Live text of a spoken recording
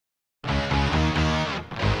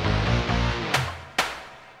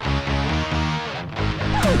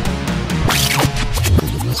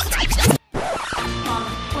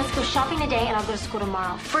shopping today and I'll go to school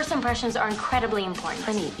tomorrow. First impressions are incredibly important.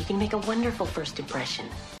 Honey, you can make a wonderful first impression.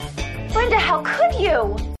 Brenda, how could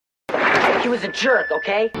you? He was a jerk,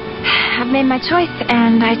 okay? I've made my choice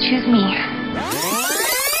and I choose me.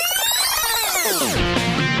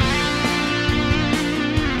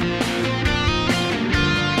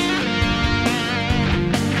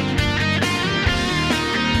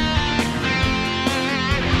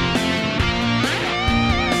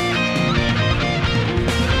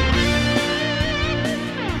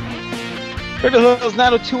 Beverly Hills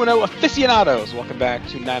 90210 aficionados, welcome back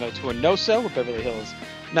to 90210, Beverly Hills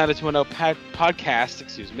 90210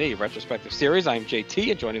 podcast, retrospective series. I'm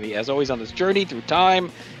JT, and joining me as always on this journey through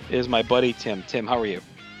time is my buddy Tim. Tim, how are you?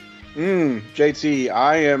 JT,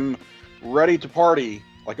 I am ready to party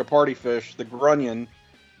like a party fish, the grunion.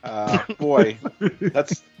 Boy,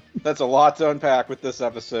 that's a lot to unpack with this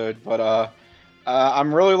episode, but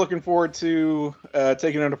I'm really looking forward to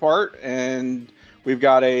taking it apart, and we've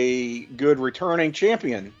got a good returning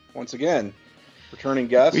champion once again, returning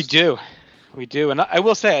guest. We do, and I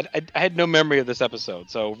will say I had no memory of this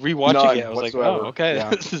episode, so rewatching it, I was whatsoever. like, oh, okay,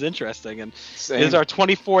 yeah. This is interesting. And Same. It is our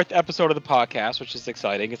 24th episode of the podcast, which is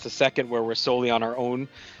exciting. It's the second where we're solely on our own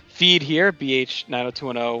feed here, BH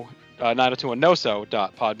 90210,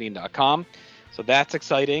 90210noso.podbean.com. So that's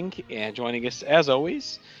exciting. And joining us, as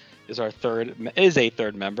always, is a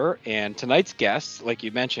third member. And tonight's guest, like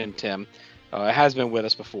you mentioned, Tim, has been with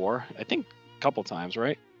us before. I think a couple times,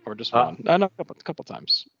 right? Or just one? No, a couple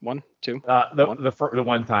times. One, two. The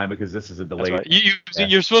one time, because this is a delay. Right.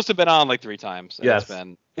 You're supposed to have been on like 3 times. And yes. It's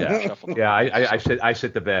been shuffled. Yeah. I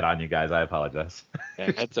shit the bed on you guys. I apologize. Yeah,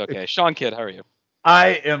 that's okay. Shawn Kidd, how are you?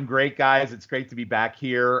 I am great, guys. It's great to be back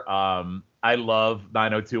here. I love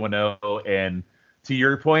 90210, and to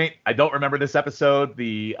your point, I don't remember this episode.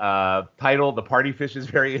 The title, The Party Fish, is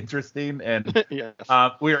very interesting. And yes.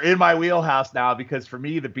 We are in my wheelhouse now, because for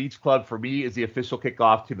me, the Beach Club, for me, is the official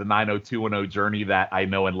kickoff to the 90210 journey that I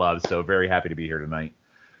know and love. So very happy to be here tonight.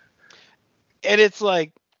 And it's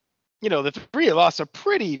like, the three of us are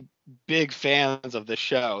pretty big fans of this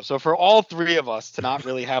show. So for all three of us to not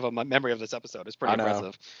really have a memory of this episode is pretty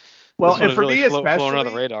impressive. Well, and for me flown especially, under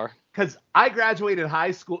the radar. Because I graduated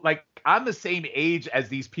high school, like I'm the same age as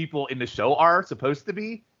these people in the show are supposed to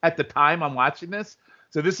be at the time I'm watching this.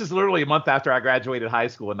 So this is literally a month after I graduated high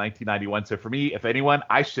school in 1991. So for me, if anyone,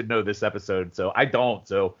 I should know this episode. So I don't.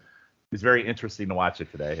 So it's very interesting to watch it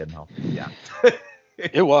today. And yeah,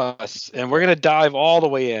 it was. And we're going to dive all the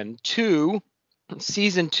way in to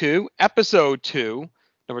season 2, episode 2,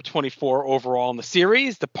 number 24 overall in the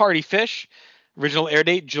series, The Party Fish. Original air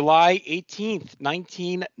date, July 18th,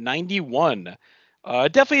 1991.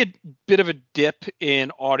 Definitely a bit of a dip in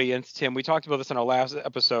audience, Tim. We talked about this in our last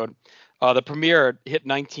episode. The premiere hit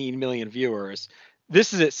 19 million viewers.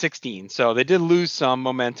 This is at 16, so they did lose some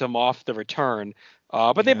momentum off the return.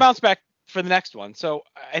 But they bounced back for the next one. So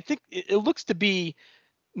I think it looks to be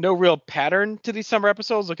no real pattern to these summer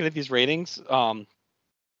episodes, looking at these ratings. I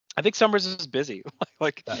think summer's is busy. It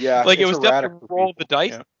was definitely a roll of the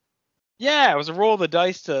dice. Yeah, it was a roll of the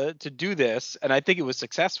dice to do this, and I think it was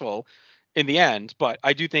successful in the end. But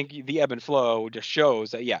I do think the ebb and flow just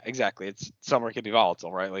shows that, exactly. It's summer can be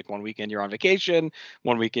volatile, right? Like one weekend you're on vacation,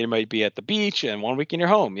 one weekend you might be at the beach, and one weekend you're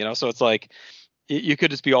home. So it's like you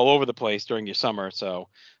could just be all over the place during your summer. So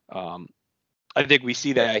I think we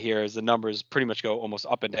see that here as the numbers pretty much go almost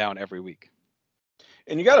up and down every week.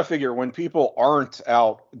 And you got to figure, when people aren't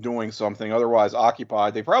out doing something, otherwise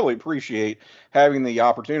occupied, they probably appreciate having the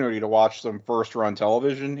opportunity to watch some first-run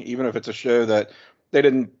television, even if it's a show that they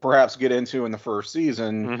didn't perhaps get into in the first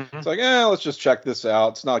season. Mm-hmm. It's like, let's just check this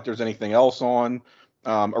out. It's not like there's anything else on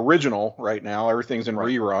original right now. Everything's in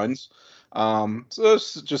reruns. So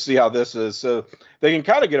let's just see how this is. So they can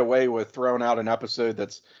kind of get away with throwing out an episode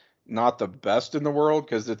that's not the best in the world,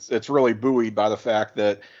 because it's really buoyed by the fact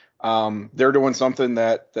that they're doing something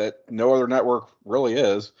that no other network really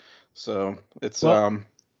is. So it's a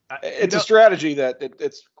strategy that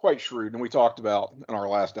it's quite shrewd, and we talked about in our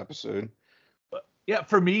last episode. Yeah,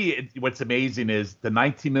 for me, what's amazing is the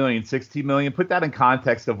 19 million, 16 million. Put that in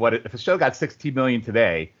context of if a show got 16 million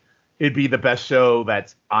today, it'd be the best show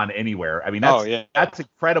that's on anywhere. I mean, that's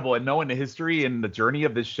incredible. And knowing the history and the journey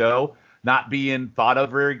of this show not being thought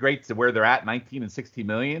of very great to where they're at, 19 and 16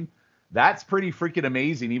 million. That's pretty freaking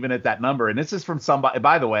amazing, even at that number. And this is from somebody,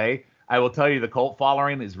 by the way, I will tell you the cult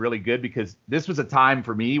following is really good, because this was a time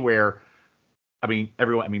for me where,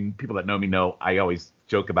 people that know me know I always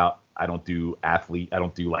joke about I don't do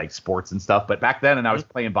like sports and stuff. But back then, and I was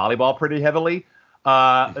playing volleyball pretty heavily,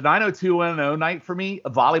 The 90210 night for me,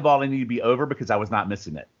 volleyball needed to be over because I was not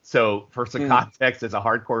missing it. So for some context, as a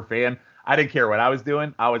hardcore fan, I didn't care what I was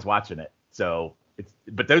doing. I was watching it. So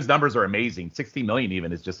but those numbers are amazing. 16 million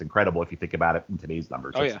even is just incredible if you think about it in today's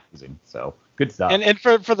numbers. Oh, yeah. Amazing. So good stuff. And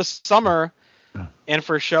for the summer and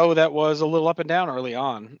for a show that was a little up and down early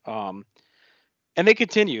on, and they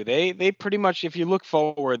continue. They pretty much, if you look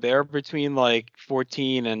forward, they're between like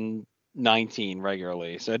 14 and 19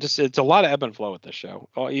 regularly. So it's a lot of ebb and flow with this show,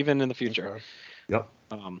 even in the future. Okay. Yep.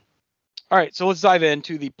 All right, so let's dive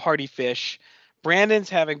into the party fish. Brandon's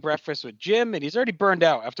having breakfast with Jim, and he's already burned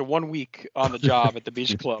out after 1 week on the job at the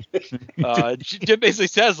beach club. Jim basically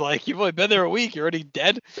says, like, you've only been there a week, you're already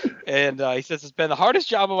dead. And he says, it's been the hardest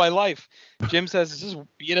job of my life. Jim says, it's just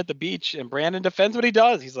being at the beach. And Brandon defends what he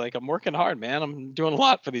does. He's like, I'm working hard, man. I'm doing a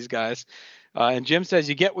lot for these guys. And Jim says,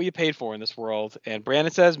 you get what you paid for in this world. And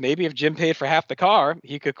Brandon says, maybe if Jim paid for half the car,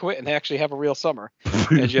 he could quit and actually have a real summer.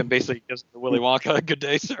 And Jim basically gives Willy Wonka, good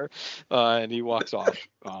day, sir. And he walks off.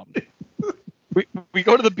 We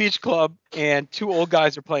go to the beach club, and two old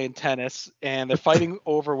guys are playing tennis, and they're fighting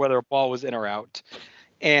over whether a ball was in or out.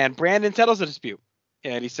 And Brandon settles the dispute,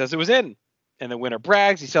 and he says it was in. And the winner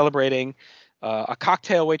brags. He's celebrating. A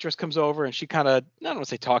cocktail waitress comes over, and she kind of, I don't want to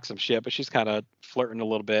say talk some shit, but she's kind of flirting a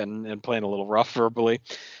little bit and playing a little rough verbally.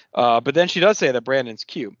 But then she does say that Brandon's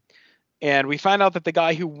cute. And we find out that the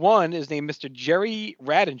guy who won is named Mr. Jerry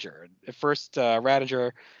Rattinger. At first,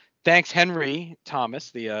 Rattinger thanks Henry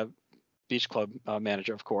Thomas, the beach club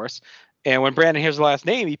manager, of course. And when Brandon hears the last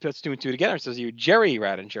name, he puts two and two together and says, you Jerry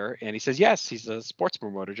Rattinger? And he says, yes, he's a sports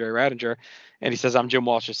promoter, Jerry Rattinger. And he says, I'm Jim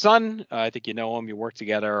Walsh's son. I think you know him, you work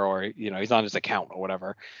together, or, he's on his account or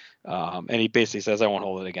whatever. And he basically says, I won't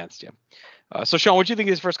hold it against you. So, Shawn, what do you think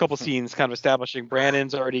of these first couple scenes, kind of establishing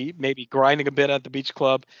Brandon's already maybe grinding a bit at the beach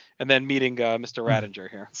club and then meeting Mr. Rattinger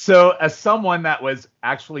here? So, as someone that was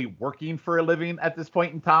actually working for a living at this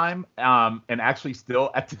point in time, and actually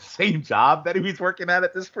still at the same job that he was working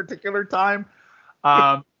at this particular time,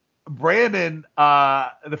 Brandon,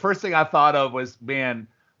 the first thing I thought of was, man,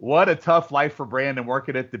 what a tough life for Brandon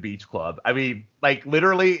working at the beach club. I mean, like,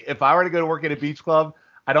 literally, if I were to go to work at a beach club,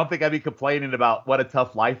 I don't think I'd be complaining about what a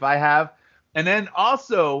tough life I have. And then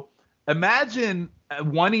also, imagine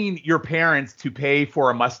wanting your parents to pay for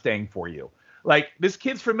a Mustang for you. Like, this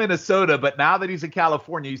kid's from Minnesota, but now that he's in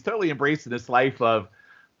California, he's totally embracing this life of,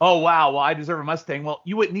 oh, wow, well, I deserve a Mustang. Well,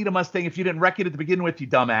 you wouldn't need a Mustang if you didn't wreck it at the beginning with, you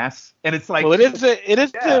dumbass. And it's like, well, it is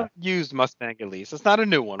a used Mustang, at least. It's not a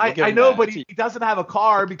new one. I know, but he doesn't have a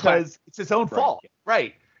car because it's his own fault.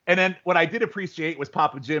 Right. And then what I did appreciate was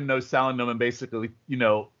Papa Jim selling them and basically,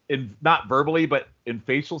 in not verbally, but in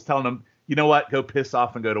facials, telling them, you know what? Go piss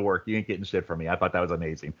off and go to work. You ain't getting shit from me. I thought that was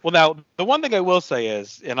amazing. Well, now, the one thing I will say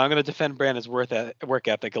is, and I'm going to defend Brandon's work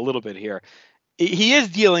ethic a little bit here, he is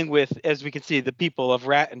dealing with, as we can see, the people of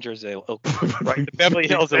Rattinger's ilk, right? The Beverly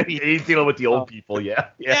Hills elite. He's dealing with the old people, yeah.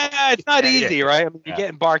 Yeah, it's not easy, right? I mean, you're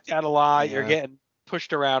getting barked at a lot. You're getting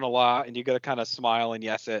pushed around a lot, and you got to kind of smile and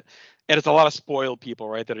yes it. And it's a lot of spoiled people,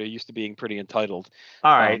 right, that are used to being pretty entitled.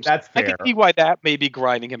 All right, that's fair. I can see why that may be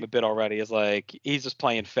grinding him a bit already. Is like he's just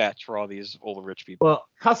playing fetch for all these old rich people. Well,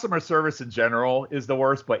 customer service in general is the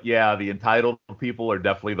worst, but yeah, the entitled people are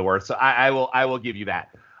definitely the worst. So I will give you that.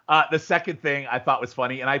 The second thing I thought was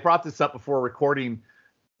funny, and I brought this up before recording.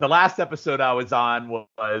 The last episode I was on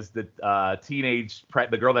was the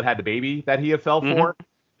the girl that had the baby that he fell for.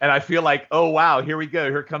 And I feel like, oh, wow, here we go.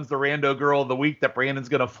 Here comes the rando girl of the week that Brandon's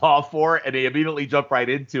going to fall for. And they immediately jump right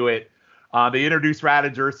into it. They introduce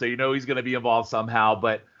Rattinger, so he's going to be involved somehow.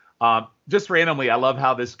 But just randomly, I love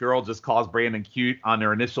how this girl just calls Brandon cute on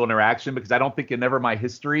their initial interaction, because I don't think in ever my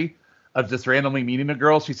history of just randomly meeting a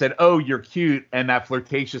girl, she said, oh, you're cute. And that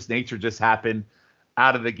flirtatious nature just happened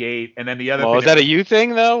out of the gate. And then the other thing, is that a you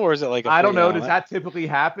thing, though? Or is it like I don't know. Does that typically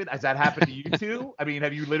happen? Has that happened to you too? I mean,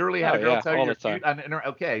 have you literally had a girl tell you you're cute?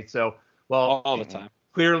 Okay, so, well, all the time.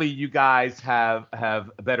 Clearly, you guys have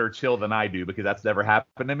better chill than I do, because that's never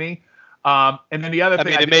happened to me. And then the other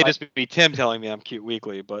thing, it may just be Tim telling me I'm cute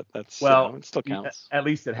weekly, but that's it still counts. At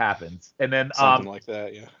least it happens. And then something like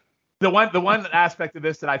that, yeah. The one aspect of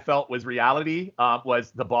this that I felt was reality was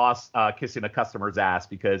the boss kissing a customer's ass,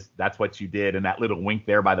 because that's what you did. And that little wink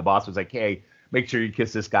there by the boss was like, hey, make sure you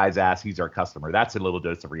kiss this guy's ass. He's our customer. That's a little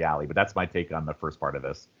dose of reality. But that's my take on the first part of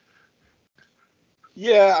this.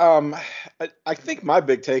 Yeah, I think my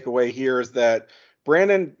big takeaway here is that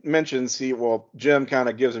Brandon mentions Jim kind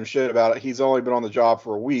of gives him shit about it. He's only been on the job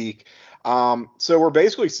for a week. So we're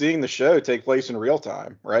basically seeing the show take place in real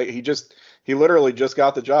time, right? He literally just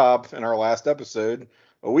got the job in our last episode.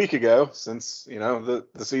 a week ago since, the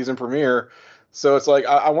season premiere. So it's like,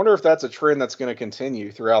 I wonder if that's a trend that's going to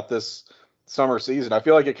continue throughout this summer season. I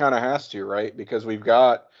feel like it kind of has to, right? Because we've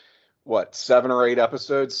got, 7 or 8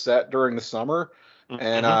 episodes set during the summer.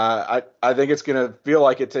 And I think it's going to feel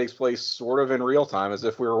like it takes place sort of in real time, as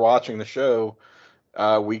if we were watching the show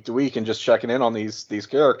week to week and just checking in on these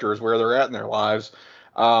characters, where they're at in their lives.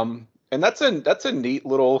 And that's a neat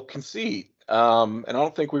little conceit. And I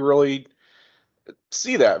don't think we really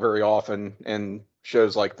see that very often in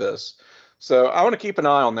shows like this. So I want to keep an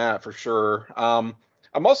eye on that for sure. I'm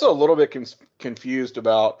also a little bit confused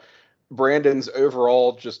about Brandon's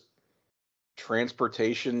overall just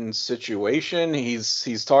transportation situation.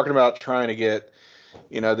 He's talking about trying to get,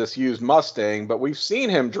 this used Mustang, but we've seen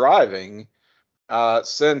him driving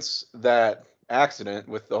since that accident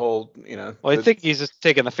with the whole, Well, I think he's just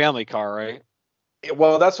taking the family car, right?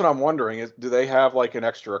 Well, that's what I'm wondering is, do they have like an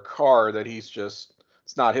extra car that it's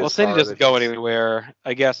not his car? Well, Cindy doesn't go anywhere.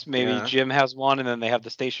 I guess maybe Yeah. Jim has one, and then they have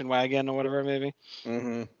the station wagon or whatever, maybe.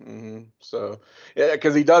 So, yeah,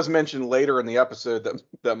 because he does mention later in the episode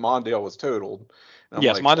that Mondale was totaled. And I'm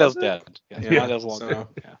Yes, like, Mondale's was it? dead. Yes, Yeah, Mondale's long so- gone.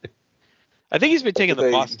 Yeah. I think he's been taking the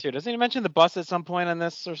they- bus too. Doesn't he mention the bus at some point in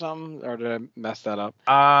this or something? Or did I mess that up?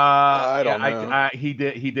 I don't know. He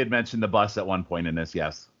did mention the bus at one point in this.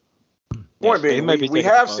 Yes. Point Yes, he being, might be we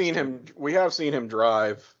taking the have bus, seen too. him. We have seen him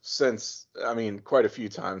drive since. I mean, quite a few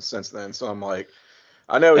times since then. So I'm like,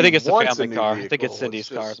 I know. I think he it's the wants family a new car. I vehicle. think it's Cindy's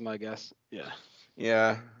just- car, is my guess. Yeah.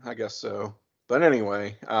 Yeah, I guess so. But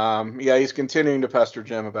anyway, yeah, he's continuing to pester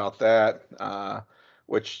Jim about that,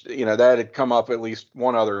 which, that had come up at least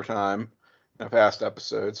one other time in a past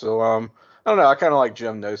episode. So, I don't know. I kind of like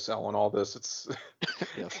Jim no-selling all this. It's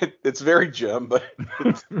Yes. it's very Jim, but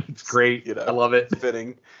It's great. I love it.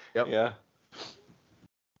 fitting. Yep. Yeah.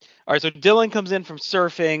 All right, so Dylan comes in from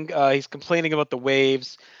surfing. He's complaining about the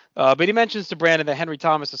waves, but he mentions to Brandon that Henry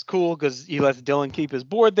Thomas is cool because he lets Dylan keep his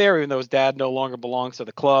board there, even though his dad no longer belongs to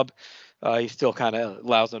the club. He still kind of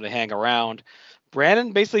allows him to hang around.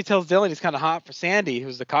 Brandon basically tells Dylan he's kind of hot for Sandy,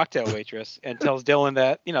 who's the cocktail waitress, and tells Dylan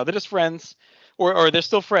that, they're just friends, or they're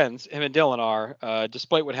still friends, him and Dylan are,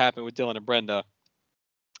 despite what happened with Dylan and Brenda.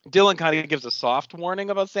 Dylan kind of gives a soft warning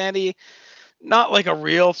about Sandy. Not like a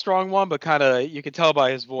real strong one, but kind of you can tell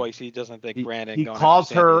by his voice he doesn't think Brandon. He going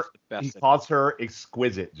calls after Sandy her. is the best He thing. calls her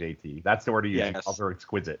exquisite. JT. That's the word he uses. He Yes. calls her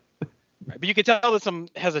exquisite. Right, but you can tell there's some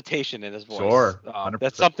hesitation in his voice. Sure, that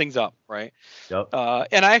 100%. something's up, right? Yep.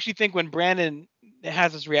 And I actually think when Brandon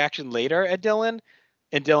has his reaction later at Dylan,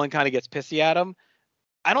 and Dylan kind of gets pissy at him,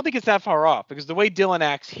 I don't think it's that far off because the way Dylan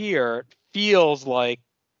acts here feels like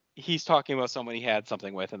he's talking about someone he had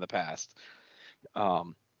something with in the past.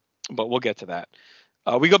 But we'll get to that.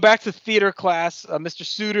 We go back to theater class. Mr.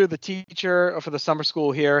 Suter, the teacher for the summer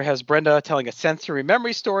school here, has Brenda telling a sensory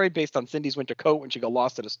memory story based on Cindy's winter coat when she got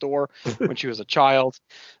lost at a store when she was a child.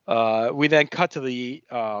 We then cut to the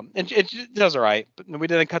and it does all right, but we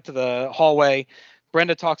then cut to the hallway.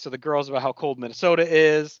 Brenda talks to the girls about how cold Minnesota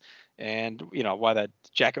is and why that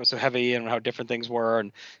jacket was so heavy and how different things were.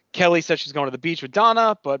 And Kelly says she's going to the beach with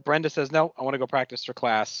Donna, but Brenda says, no, I want to go practice for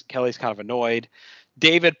class. Kelly's kind of annoyed.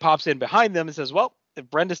 David pops in behind them and says, well, if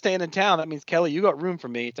Brenda's staying in town, that means, Kelly, you got room for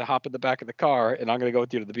me to hop in the back of the car, and I'm going to go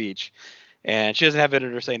with you to the beach. And she doesn't have it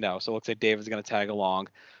in her say no, so it looks like David's going to tag along.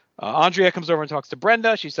 Andrea comes over and talks to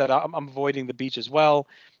Brenda. She said, I'm avoiding the beach as well.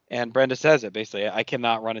 And Brenda says it, basically, I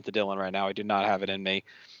cannot run into Dylan right now. I do not have it in me.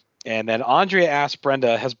 And then Andrea asks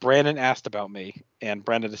Brenda, has Brandon asked about me? And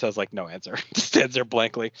Brenda just says, no answer. Just stands there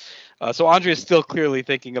blankly. So Andrea's still clearly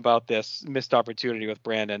thinking about this missed opportunity with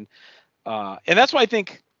Brandon. And that's why I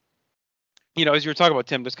think, as you were talking about,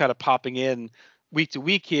 Tim, just kind of popping in week to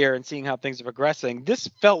week here and seeing how things are progressing. This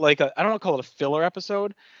felt like I don't want to call it a filler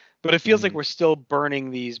episode, but it feels like we're still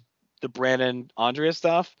burning the Brandon Andrea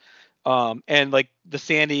stuff. And the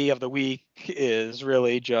Sandy of the week is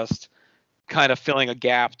really just kind of filling a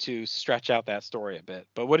gap to stretch out that story a bit.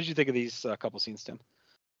 But what did you think of these couple scenes, Tim?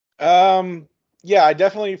 Yeah, I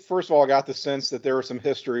definitely, first of all, got the sense that there was some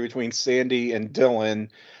history between Sandy and Dylan.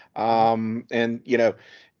 And,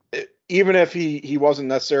 even if he wasn't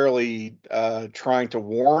necessarily trying to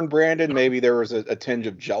warn Brandon, maybe there was a tinge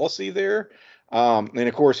of jealousy there. And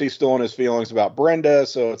of course, he's still in his feelings about Brenda.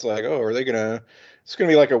 So it's like, oh, it's going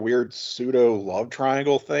to be like a weird pseudo love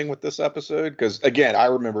triangle thing with this episode. Because again, I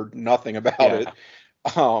remember nothing about it.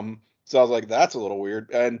 So I was like, that's a little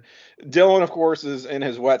weird. And Dylan, of course, is in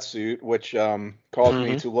his wetsuit, which caused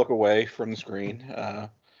me to look away from the screen.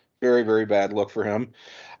 Very, very bad look for him.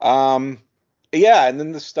 Yeah, and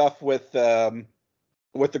then the stuff with the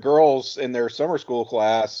girls in their summer school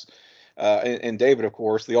class. and David, of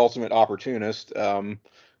course, the ultimate opportunist.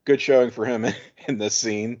 Good showing for him in this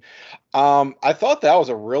scene. I thought that was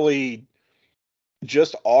a really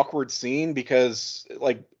just awkward scene because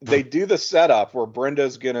like they do the setup where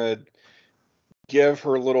Brenda's gonna give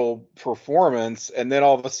her little performance, and then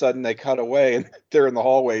all of a sudden they cut away and they're in the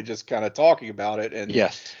hallway just kind of talking about it. And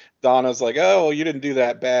yes, Donna's like, "Oh, well, you didn't do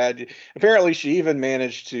that bad." Apparently, she even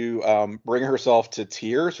managed to bring herself to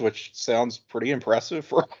tears, which sounds pretty impressive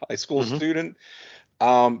for a high school student.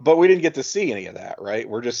 But we didn't get to see any of that, right?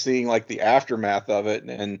 We're just seeing like the aftermath of it,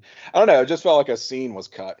 and I don't know, it just felt like a scene was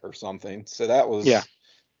cut or something. So that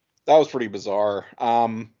was pretty bizarre.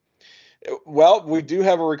 Well, we do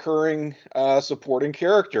have a recurring supporting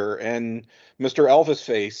character, and Mr. Elvis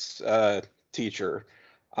Face teacher.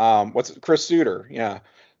 What's it? Chris Suter? Yeah.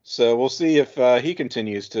 So we'll see if he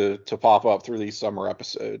continues to pop up through these summer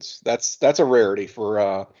episodes. That's a rarity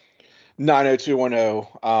for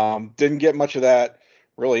 90210. Didn't get much of that,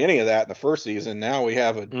 really any of that in the first season. Now we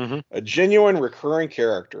have a genuine recurring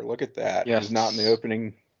character. Look at that. Yes. Who's not in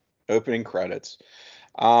the opening credits.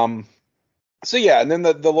 So yeah, and then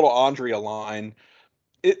the little Andrea line.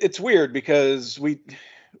 It's weird because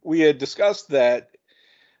we had discussed that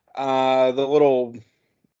the little,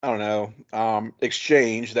 I don't know,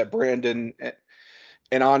 exchange that Brandon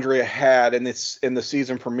and Andrea had in the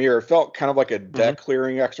season premiere. It felt kind of like a deck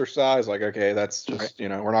clearing exercise. Like, okay, that's just,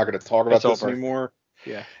 we're not going to talk about this anymore.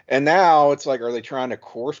 Yeah. And now it's like, are they trying to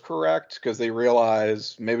course correct because they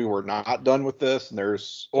realize maybe we're not done with this and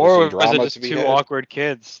there's or some drama was it just to be two had? awkward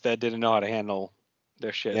kids that didn't know how to handle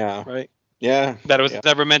their shit? Yeah. Right. Yeah. That it was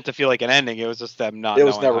never meant to feel like an ending. It was just them not It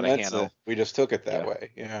was knowing never how to meant handle. to. We just took it that way.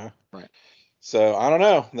 Yeah. Right. So I don't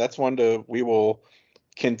know. That's one we will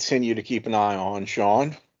continue to keep an eye on.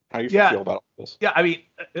 Sean, how do you feel about this? Yeah, I mean,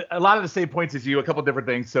 a lot of the same points as you, a couple different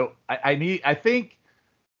things. So I think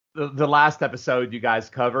the last episode you guys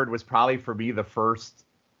covered was probably for me the first,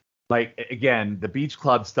 like, again, the beach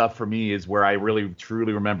club stuff for me is where I really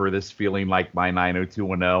truly remember this feeling like my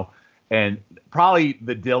 90210. And probably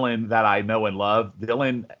the Dylan that I know and love.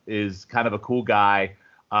 Dylan is kind of a cool guy.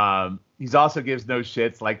 He's also gives no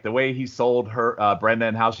shits. Like the way he sold her, Brenda,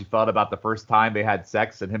 and how she felt about the first time they had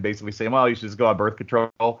sex, and him basically saying, "Well, you should just go on birth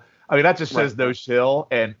control." I mean, that just shows no chill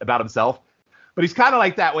and about himself. But he's kind of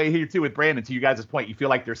like that way here too with Brandon. To you guys' point, you feel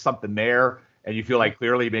like there's something there, and you feel like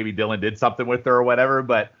clearly maybe Dylan did something with her or whatever.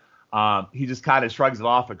 But he just kind of shrugs it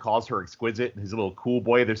off and calls her exquisite. And he's a little cool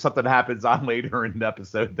boy. There's something that happens on later in the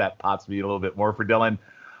episode that pops me a little bit more for Dylan.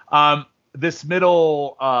 This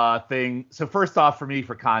middle thing. So first off, for me,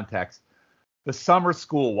 for context, the summer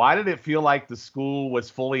school. Why did it feel like the school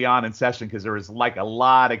was fully on in session? Because there was like a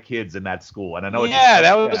lot of kids in that school, and I know.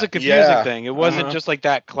 That was a confusing thing. It wasn't just like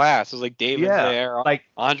that class. It was like David's there, like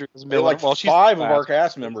Andrea's Miller. Like five of our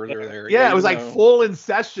cast members are there. Yeah, it was like full in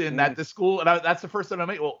session at the school, and that's the first time I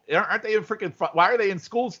made. Well, aren't they in freaking? Why are they in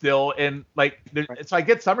school still? And like, so I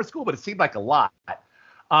get summer school, but it seemed like a lot.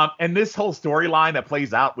 And this whole storyline that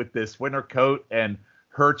plays out with this winter coat and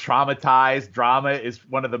her traumatized drama is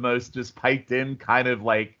one of the most just piped in kind of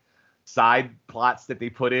like side plots that they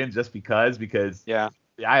put in just because I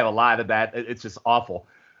have a lot of that. It's just awful.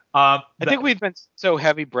 I think we've been so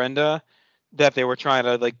heavy Brenda that they were trying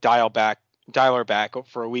to like dial her back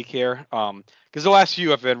for a week here. Because the last few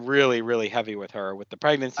have been really, really heavy with her with the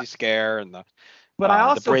pregnancy scare and the. But I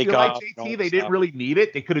also feel like JT, they didn't really need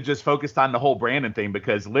it. They could have just focused on the whole Brandon thing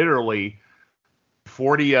because literally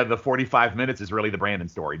 40 of the 45 minutes is really the Brandon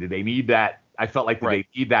story. Did they need that? I felt like they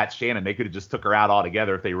need that Shannon. They could have just took her out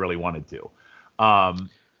altogether if they really wanted to.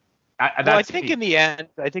 I think in the end,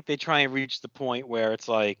 I think they try and reach the point where it's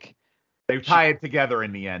like they tie it together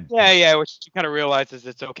in the end. Yeah, which she kind of realizes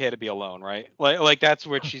it's okay to be alone, right? Like that's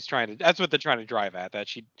what she's trying to. That's what they're trying to drive at. That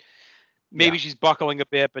she's buckling a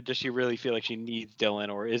bit, but does she really feel like she needs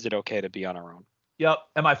Dylan, or is it okay to be on her own? Yep.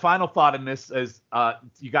 And my final thought in this is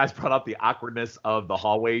you guys brought up the awkwardness of the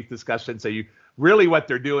hallway discussion. So what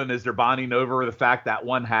they're doing is they're bonding over the fact that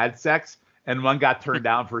one had sex and one got turned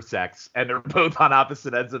down for sex, and they're both on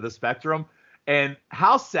opposite ends of the spectrum. And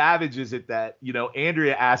how savage is it that,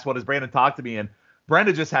 Andrea asked, "Well, does Brandon talk to me?" And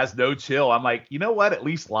Brenda just has no chill. I'm like, you know what? At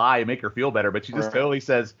least lie and make her feel better. But she just totally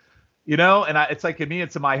says, it's like, in me,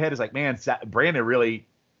 it's in my head. It's like, man, Brandon really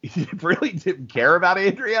didn't care about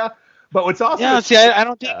Andrea. But what's also I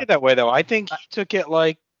don't take it that way though. I think he took it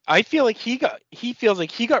like I feel like he feels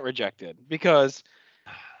like he got rejected because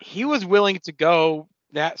he was willing to go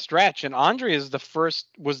that stretch, and Andrea was the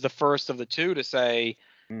first of the two to say,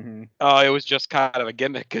 it was just kind of a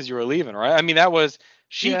gimmick because you were leaving, right? I mean,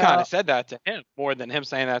 she kind of said that to him more than him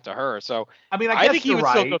saying that to her. So I mean, I think he would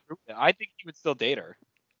still go through it. I think he would still date her.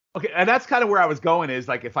 Okay, and that's kind of where I was going is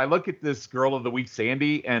like if I look at this girl of the week,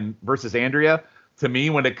 Sandy, and versus Andrea, to me,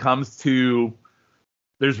 when it comes to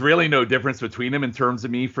there's really no difference between them in terms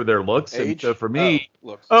of me for their looks. Age? And so for me,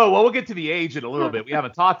 looks. well, we'll get to the age in a little bit. We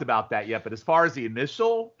haven't talked about that yet, but as far as the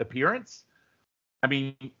initial appearance, I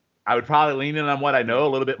mean, I would probably lean in on what I know a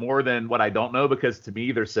little bit more than what I don't know because to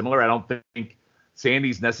me they're similar. I don't think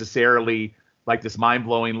Sandy's necessarily like this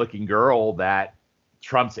mind-blowing looking girl that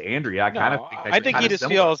trumps Andrea. I think he just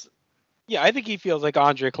feels. Yeah, I think he feels like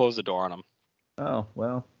Andrea closed the door on him. Oh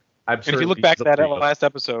well, I'm sure. And if you look back at that last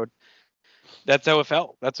episode, that's how it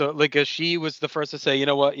felt. That's what, like, she was the first to say, you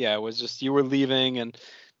know what? Yeah, it was just you were leaving, and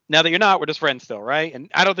now that you're not, we're just friends still, right?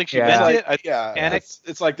 And I don't think she meant it. And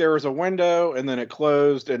it's like there was a window, and then it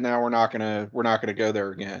closed, and now we're not gonna go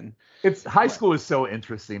there again. It's high school is so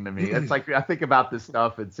interesting to me. It's like I think about this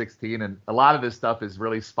stuff at 16, and a lot of this stuff is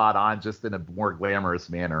really spot on, just in a more glamorous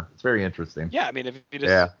manner. It's very interesting. Yeah, I mean, if you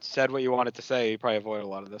just said what you wanted to say, you probably avoid a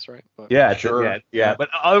lot of this, right? But, yeah, sure. Yeah. But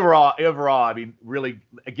overall, I mean, really,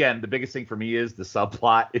 again, the biggest thing for me is the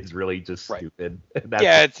subplot is really just stupid.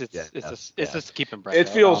 It's just keeping Brenda. It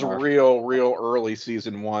feels real early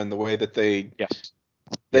season 1, the way that they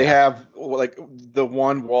have like the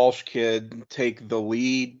one Walsh kid take the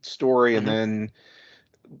lead story, and then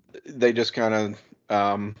they just kind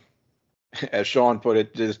of, as Shawn put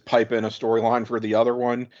it, just pipe in a storyline for the other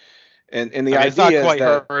one. And the idea it's not is quite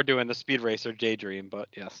that her doing the Speed Racer Daydream, but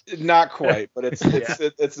yes, not quite, but it's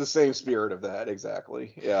the same spirit of that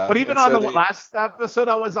exactly. Yeah. But even on the last episode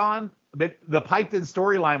I was on, the piped in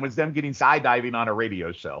storyline was them getting skydiving on a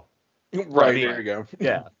radio show. Right, there you go.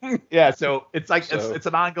 Yeah. So it's like it's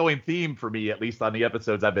an ongoing theme for me, at least on the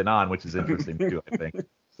episodes I've been on, which is interesting too, I think.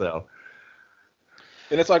 So,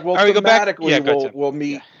 and it's like, well, thematically we'll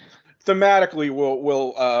meet. Yeah. Thematically,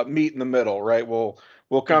 we'll meet in the middle, right? We'll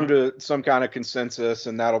come to some kind of consensus,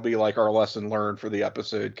 and that'll be like our lesson learned for the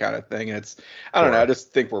episode, kind of thing. And I don't know. I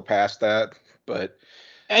just think we're past that, but.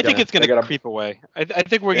 I think it's going to creep away. I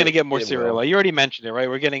think we're going to get more serial. You already mentioned it, right?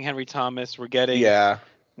 We're getting Henry Thomas. We're getting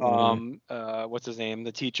what's his name?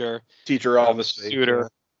 The teacher Elvis Suitor.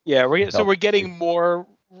 Yeah, we're getting more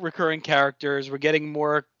recurring characters. We're getting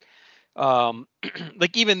more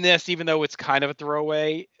like even though it's kind of a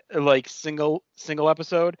throwaway, like single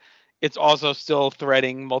episode, it's also still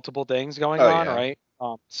threading multiple things going on, right?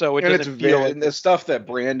 So it doesn't feel and the stuff that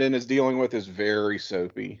Brandon is dealing with is very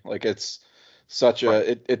soapy. Like it's such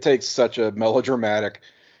it takes such a melodramatic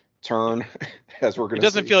turn as we're going to see.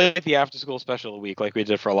 It doesn't feel like the after school special week like we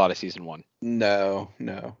did for a lot of season 1. No.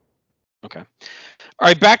 Okay. All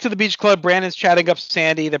right, back to the beach club. Brandon's chatting up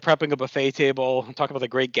Sandy. They're prepping a buffet table. Talking about the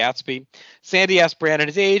Great Gatsby. Sandy asks Brandon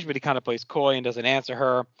his age, but he kind of plays coy and doesn't answer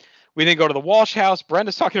her. We then go to the Walsh house.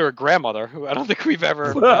 Brenda's talking to her grandmother, who I don't think we've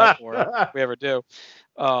ever met before. We ever do.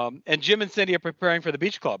 And Jim and Cindy are preparing for the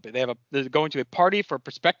beach club. They're going to a party for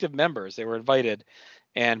prospective members. They were invited,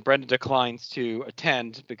 and Brenda declines to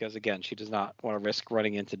attend because, again, she does not want to risk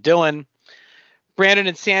running into Dylan. Brandon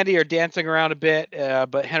and Sandy are dancing around a bit,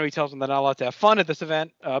 but Henry tells them they're not allowed to have fun at this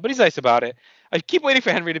event, but he's nice about it. I keep waiting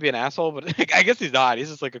for Henry to be an asshole, but I guess he's not. He's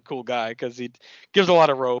just like a cool guy because he gives a lot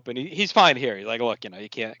of rope, and he's fine here. He's like, look, you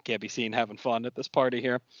can't be seen having fun at this party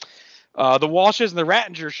here. The Walshes and the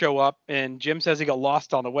Rattinger show up, and Jim says he got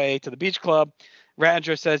lost on the way to the beach club.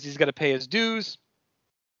 Rattinger says he's got to pay his dues,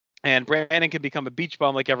 and Brandon can become a beach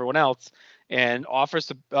bum like everyone else, and offers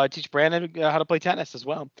to teach Brandon how to play tennis as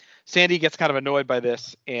well. Sandy gets kind of annoyed by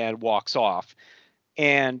this and walks off.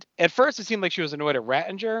 And at first it seemed like she was annoyed at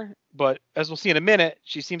Rattinger, but as we'll see in a minute,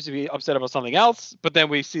 she seems to be upset about something else. But then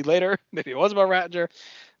we see later, maybe it was about Rattinger.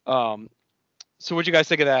 So what'd you guys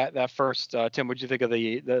think of that first, Tim? What'd you think of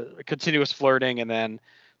the continuous flirting and then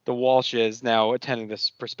the Walshes now attending this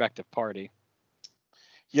prospective party?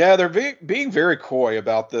 Yeah, they're being very coy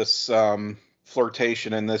about this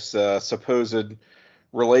flirtation and this supposed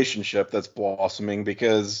relationship that's blossoming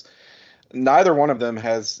because neither one of them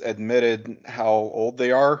has admitted how old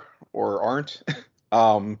they are or aren't.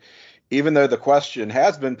 Even though the question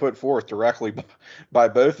has been put forth directly by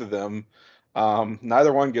both of them,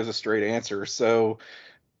 neither one gives a straight answer. So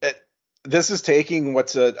this is taking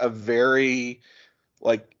what's a very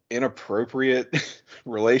like inappropriate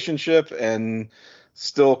relationship and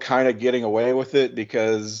still kind of getting away with it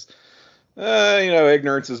because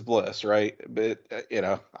ignorance is bliss, right? But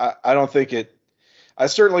I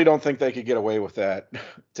certainly don't think they could get away with that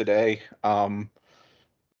today.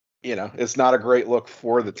 It's not a great look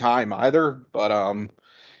for the time either, but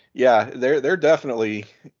they're definitely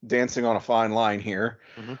dancing on a fine line here.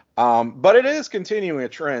 Mm-hmm. But it is continuing a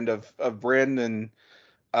trend of Brandon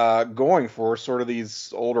going for sort of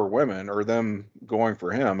these older women, or them going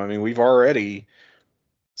for him. I mean, we've already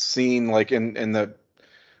seen, like, in the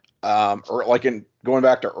or like in going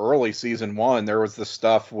back to early season 1, there was the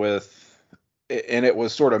stuff with, and it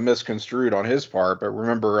was sort of misconstrued on his part, but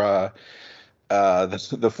remember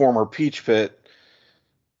the former Peach Pit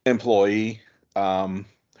employee,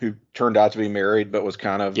 who turned out to be married but was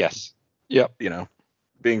kind of, yes, yep,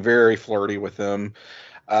 being very flirty with him.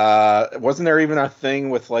 Wasn't there even a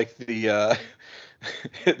thing with, like, the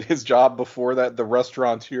his job before that, the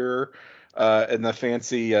restaurateur in the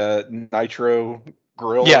fancy Nitro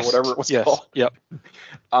grill, or whatever it was called? Yep.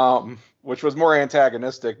 Which was more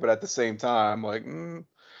antagonistic, but at the same time, like,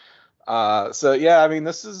 so yeah, I mean,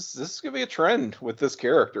 this is gonna be a trend with this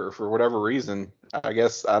character for whatever reason. I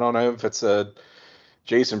guess, I don't know if it's a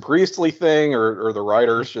Jason Priestley thing, or the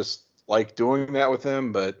writers just like doing that with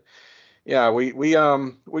him, but yeah, we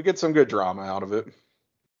get some good drama out of it.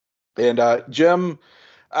 And Jim,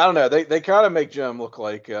 I don't know, they kind of make Jim look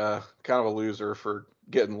like kind of a loser for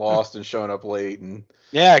getting lost and showing up late, and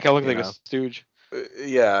yeah, I kind of look like a stooge.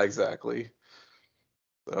 Yeah, exactly.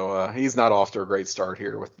 So he's not off to a great start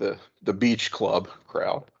here with the beach club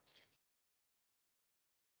crowd.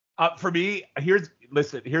 For me, here's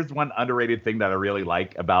one underrated thing that I really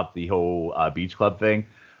like about the whole beach club thing.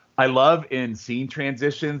 I love in scene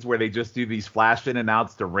transitions where they just do these flash in and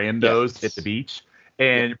outs to randos at the beach,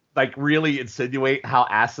 and like really insinuate how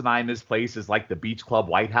asinine this place is, like the beach club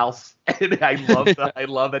White House. And I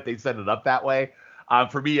love that they set it up that way.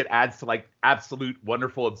 For me, it adds to like absolute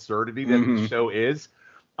wonderful absurdity that the show is.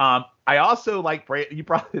 I also like, you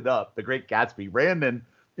brought it up, The Great Gatsby. Brandon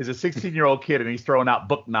is a 16-year-old kid, and he's throwing out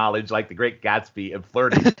book knowledge like The Great Gatsby and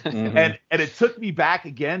flirting. And it took me back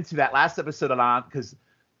again to that last episode on, because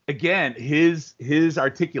again, his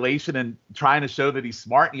articulation and trying to show that he's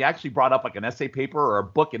smart. And he actually brought up like an essay paper or a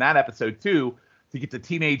book in that episode too, to get the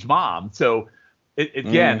teenage mom. So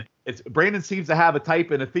Brandon seems to have a type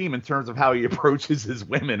and a theme in terms of how he approaches his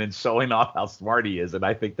women and showing off how smart he is. And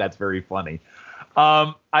I think that's very funny.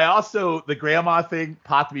 I also, the grandma thing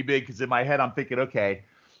popped me big, because in my head I'm thinking, okay,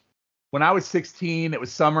 when I was 16, it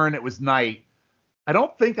was summer and it was night. I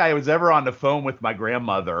don't think I was ever on the phone with my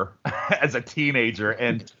grandmother as a teenager.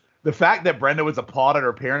 And the fact that Brenda was appalled at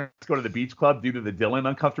her parents go to the beach club due to the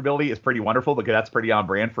Dylan uncomfortability is pretty wonderful, because that's pretty on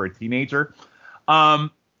brand for a teenager.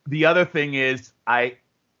 The other thing is, I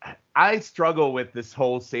struggle with this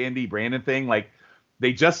whole Sandy Brandon thing. Like,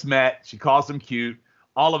 they just met, she calls him cute.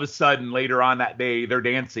 All of a sudden, later on that day, they're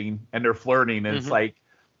dancing and they're flirting, and it's like,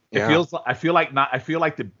 I feel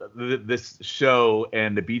like this show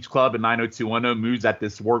and the beach club and 90210 moves at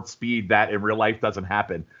this warp speed that in real life doesn't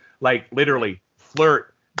happen. Like, literally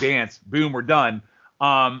flirt, dance, boom, we're done.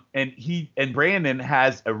 And Brandon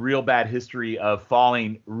has a real bad history of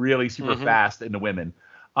falling really super fast into women.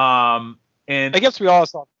 And I guess we all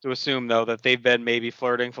have to assume, though, that they've been maybe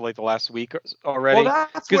flirting for like the last week already. Well,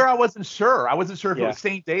 that's where I wasn't sure. I wasn't sure if it was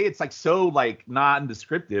same day. It's like so like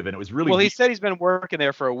non-descriptive, and it was really. Well, he said he's been working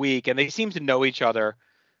there for a week, and they seem to know each other.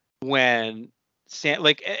 When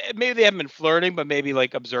maybe they haven't been flirting, but maybe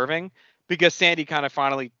like observing, because Sandy kind of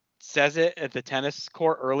finally says it at the tennis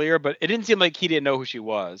court earlier, but it didn't seem like he didn't know who she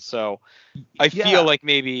was. So I feel like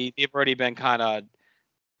maybe they've already been kind of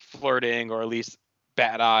flirting, or at least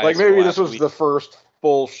bad eyes. Like, maybe this was the first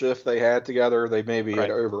full shift they had together. They maybe had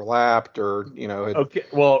overlapped, or had okay.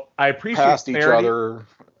 Well, I appreciate passed each clarity.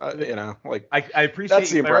 other. Like, I appreciate that's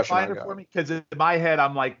the impression clarifying it for me, because in my head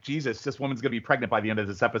I'm like, Jesus, this woman's gonna be pregnant by the end of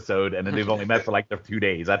this episode, and then they've only met for like 2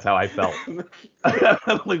 days. That's how I felt.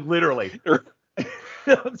 Like, literally.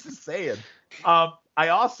 I'm just saying. I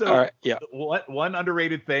also one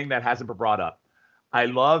underrated thing that hasn't been brought up. I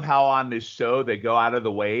love how on this show they go out of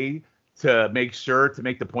the way to make sure to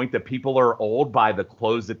make the point that people are old by the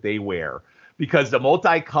clothes that they wear, because the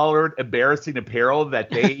multicolored, embarrassing apparel that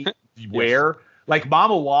they wear, like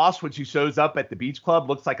Mama Walsh, when she shows up at the beach club,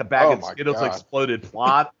 looks like a bag of Skittles exploded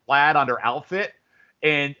plaid on her outfit.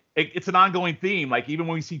 And it's an ongoing theme. Like, even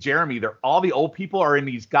when we see Jeremy, all the old people are in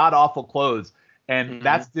these god awful clothes. And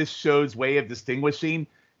that's this show's way of distinguishing.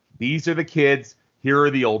 These are the kids. Here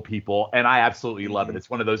are the old people, and I absolutely love it. It's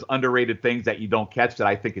one of those underrated things that you don't catch that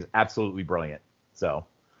I think is absolutely brilliant. So,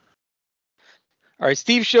 all right,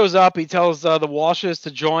 Steve shows up. He tells the Walshes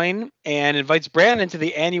to join and invites Brandon to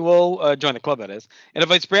the annual join the club, that is, and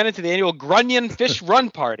invites Brandon to the annual Grunion Fish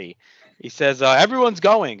Run Party. He says everyone's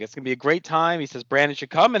going. It's gonna be a great time. He says Brandon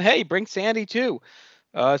should come, and hey, bring Sandy too.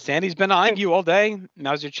 Sandy's been eyeing you all day.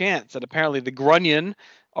 Now's your chance. And apparently the Grunion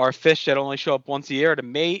are fish that only show up once a year to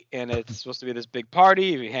mate, and it's supposed to be this big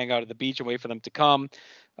party. We hang out at the beach and wait for them to come.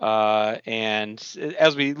 And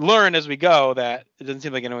as we learn as we go, that it doesn't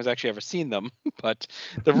seem like anyone's actually ever seen them, but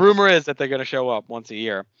the rumor is that they're going to show up once a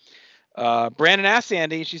year. Brandon asks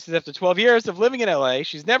Sandy, she says after 12 years of living in LA,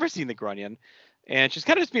 she's never seen the Grunion, and she's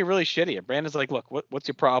kind of just being really shitty. And Brandon's like, look, what's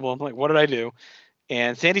your problem? Like, what did I do?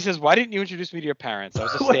 And Sandy says, why didn't you introduce me to your parents? I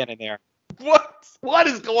was just standing there. What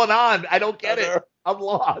is going on? I don't get it. I'm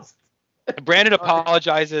lost. Brandon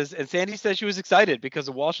apologizes, and Sandy says she was excited because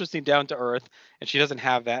the Walshes seem down to earth, and she doesn't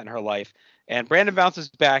have that in her life. And Brandon bounces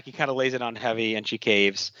back. He kind of lays it on heavy, and she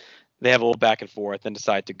caves. They have a little back and forth and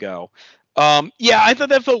decide to go. Yeah, I thought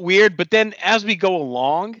that felt weird, but then as we go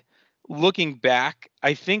along, looking back,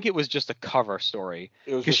 I think it was just a cover story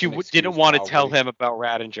because she didn't want to tell him about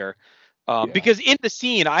Rattinger. Because in the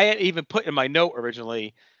scene, I had even put in my note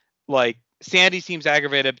originally, like, Sandy seems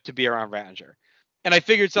aggravated to be around Rattinger. And I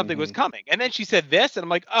figured something was coming. And then she said this, and I'm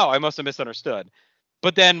like, oh, I must have misunderstood.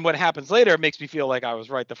 But then what happens later makes me feel like I was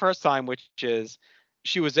right the first time, which is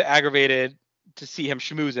she was aggravated to see him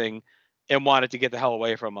schmoozing and wanted to get the hell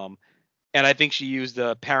away from him. And I think she used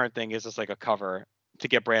the parent thing as just like a cover to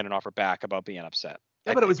get Brandon off her back about being upset.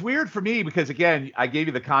 Yeah, but it was weird for me because, again, I gave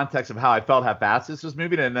you the context of how I felt, how fast this was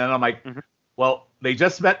moving. And then I'm like, well, they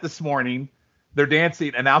just met this morning. They're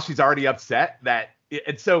dancing, and now she's already upset.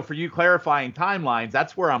 And so for you clarifying timelines,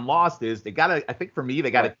 that's where I'm lost is they got to, I think for me, they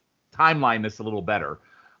got to timeline this a little better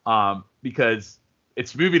because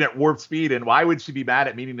it's moving at warp speed. And why would she be mad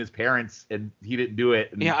at meeting his parents and he didn't do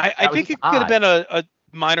it? And I think it could have been a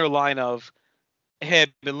minor line of, hey,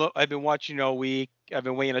 I've been watching you all week. I've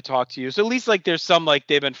been waiting to talk to you. So at least like there's some like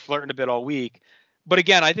they've been flirting a bit all week. But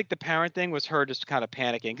again, I think the parent thing was her just kind of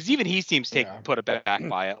panicking because even he seems put a back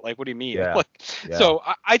by it. Like, what do you mean? Yeah. So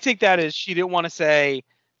I take that as she didn't want to say,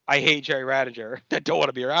 I hate Jerry Rattinger. I don't want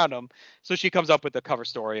to be around him. So she comes up with the cover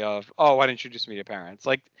story of, oh, why didn't you introduce me to your parents?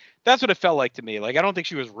 Like, that's what it felt like to me. Like, I don't think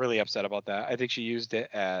she was really upset about that. I think she used it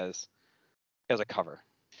as a cover.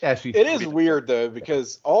 Yeah, it is weird though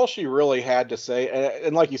because all she really had to say,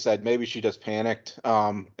 and like you said, maybe she just panicked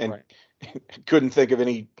and couldn't think of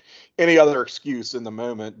any other excuse in the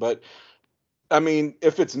moment. But I mean,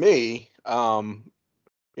 if it's me,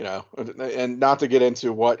 you know, and not to get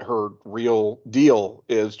into what her real deal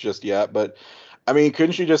is just yet, but I mean,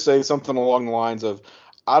 couldn't she just say something along the lines of,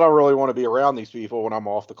 I don't really want to be around these people when I'm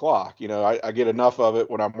off the clock. You know, I get enough of it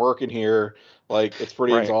when I'm working here. Like, it's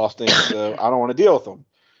pretty exhausting, so I don't want to deal with them.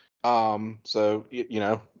 So, you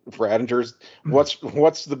know, Rattinger's,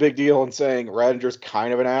 what's the big deal in saying Rattinger's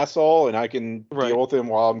kind of an asshole and I can deal with him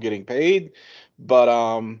while I'm getting paid,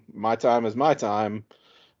 but my time is my time,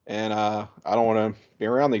 and I don't want to be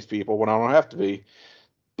around these people when I don't have to be.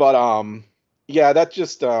 But yeah, that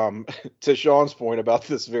just to Sean's point about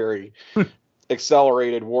this very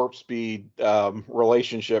accelerated warp speed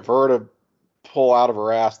relationship, for her to pull out of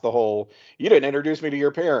her ass the whole, you didn't introduce me to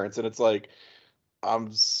your parents, and it's like,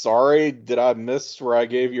 I'm sorry, did I miss where I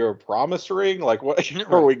gave you a promise ring? Like, what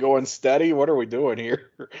are we going steady? What are we doing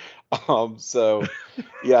here? So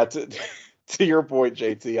yeah, to your point,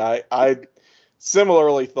 JT, I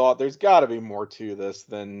similarly thought there's got to be more to this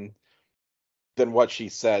than what she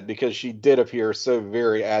said, because she did appear so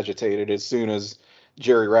very agitated as soon as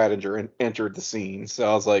Jerry Rattinger entered the scene. So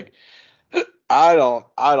I was like, I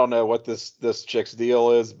don't know what this chick's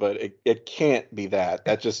deal is, but it can't be that.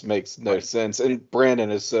 That just makes no sense. And Brandon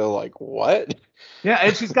is so like, what? Yeah,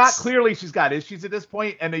 and she's got issues at this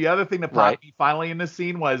point. And the other thing that popped me finally in this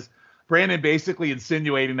scene was Brandon basically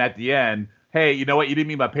insinuating at the end, hey, you know what? You didn't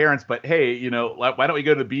meet my parents, but hey, you know, why don't we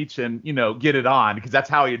go to the beach and, you know, get it on? Because that's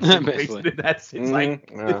how he insinuates it. It's like,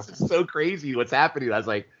 this is so crazy what's happening. I was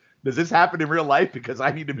like, does this happen in real life? Because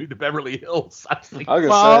I need to move to Beverly Hills.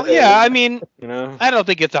 I mean, you know, I don't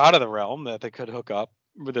think it's out of the realm that they could hook up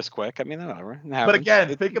with this quick. I mean, whatever. But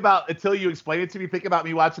again, think about, until you explain it to me, think about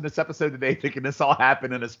me watching this episode today thinking this all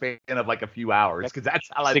happened in a span of like a few hours, because that's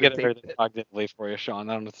how I get it cognitively for you, Sean.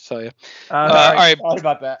 I don't know what to tell you. All right, sorry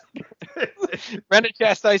about that. Brenda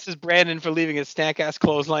chastises Brandon for leaving his stank-ass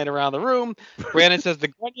clothes lying around the room. Brandon says the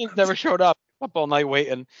Grunions never showed up all night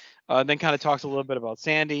waiting. Then kind of talks a little bit about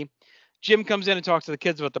Sandy. Jim comes in and talks to the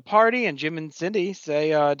kids about the party, and Jim and Cindy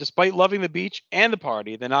say, despite loving the beach and the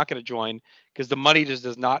party, they're not going to join because the money just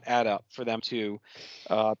does not add up for them to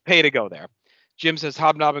pay to go there. Jim says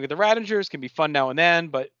hobnobbing with the Rattingers can be fun now and then,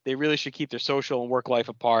 but they really should keep their social and work life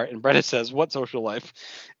apart. And Brenda says, what social life?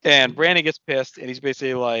 And Brandon gets pissed, and he's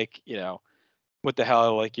basically like, you know, what the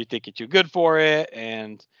hell? Like, you think you're too good for it,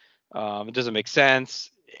 and it doesn't make sense.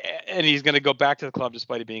 And he's going to go back to the club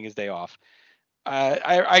despite it being his day off.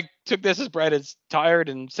 I took this as Brandon's tired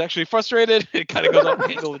and sexually frustrated. It kind of goes off the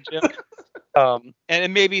handle of Jim.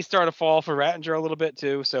 And maybe start a fall for Rattinger a little bit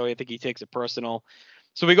too. So I think he takes it personal.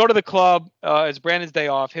 So we go to the club. It's Brandon's day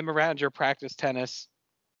off. Him and Rattinger practice tennis.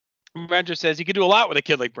 Rattinger says you can do a lot with a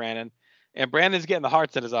kid like Brandon. And Brandon's getting the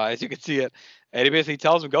hearts in his eyes. You can see it. And he basically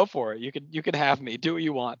tells him, go for it. You can have me. Do what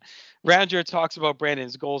you want. Rattinger talks about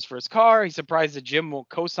Brandon's goals for his car. He's surprised that Jim won't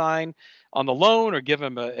co-sign on the loan or give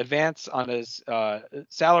him an advance on his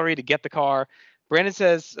salary to get the car. Brandon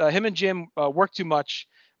says him and Jim work too much,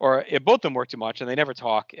 or both of them work too much, and they never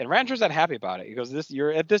talk. And Rattinger's not happy about it. He goes,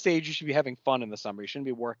 you're at this age, you should be having fun in the summer. You shouldn't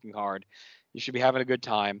be working hard. You should be having a good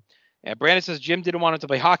time. And Brandon says Jim didn't want him to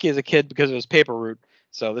play hockey as a kid because of his paper route.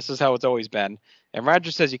 So this is how it's always been. And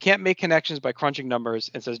Rattinger says you can't make connections by crunching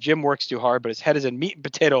numbers, and says Jim works too hard, but his head is in meat and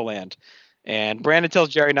potato land. And Brandon tells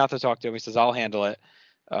Jerry not to talk to him. He says, I'll handle it.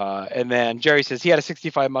 And then Jerry says he had a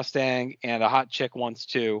 65 Mustang and a hot chick once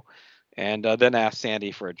too. And then asked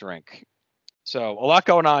Sandy for a drink. So a lot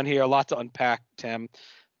going on here, a lot to unpack, Tim.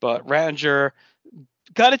 But Rattinger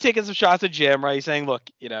kind of taking some shots at Jim, right? He's saying, look,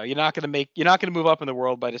 you're not going to move up in the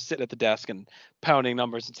world by just sitting at the desk and pounding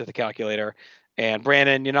numbers into the calculator. And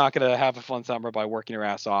Brandon, you're not going to have a fun summer by working your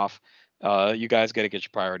ass off. You guys got to get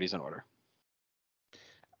your priorities in order.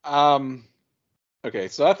 Okay,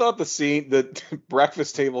 so I thought the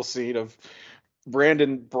breakfast table scene of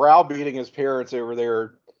Brandon browbeating his parents over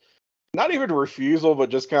their not even refusal, but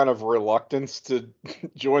just kind of reluctance to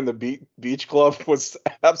join the beach club was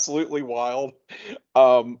absolutely wild.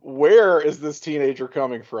 Where is this teenager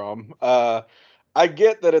coming from? I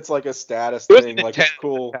get that it's like a status thing, like it's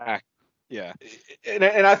cool. Yeah. And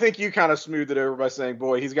I think you kind of smoothed it over by saying,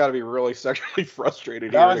 boy, he's got to be really sexually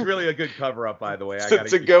frustrated. That was really a good cover up, by the way.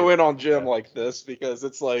 To go in on Jim like this, because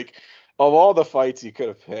it's like, of all the fights you could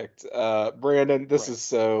have picked, Brandon, this is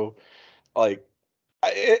so like,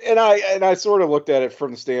 I sort of looked at it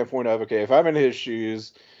from the standpoint of, okay, if I'm in his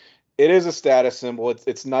shoes, it is a status symbol.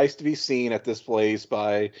 It's nice to be seen at this place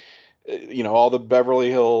by, all the Beverly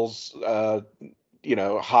Hills,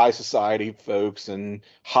 high society folks and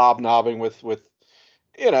hobnobbing with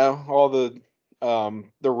all the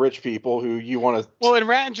rich people who you want to and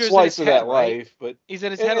Rattinger's slice of that right? life, but he's in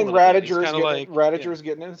his head. And Rattinger's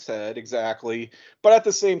getting in his head, exactly. But at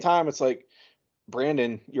the same time, it's like,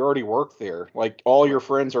 Brandon, you already work there. Like, all your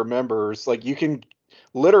friends are members. Like, you can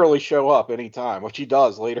literally show up anytime, which he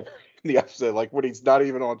does later in the episode. Like, when he's not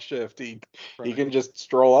even on shift, he can just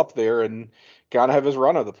stroll up there and kind of have his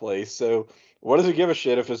run of the place. So what does it give a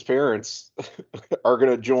shit if his parents are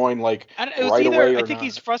going to join right away? I think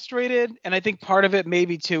he's frustrated, and I think part of it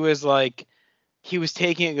maybe too is like he was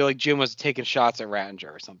Jim was taking shots at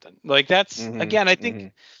Rattinger or something. Like that's again, I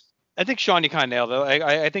think. I think Shawn, you kind of nailed it.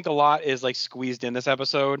 I think a lot is like squeezed in this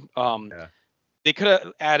episode. They could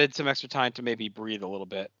have added some extra time to maybe breathe a little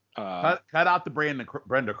bit. Cut out the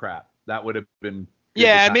Brenda crap. That would have been.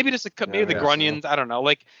 Maybe just maybe the grunions. I don't know.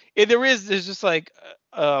 Like there's just like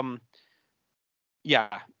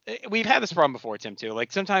we've had this problem before, Tim, too.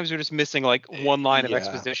 Like sometimes we're just missing like one line of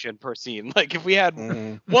exposition per scene. Like if we had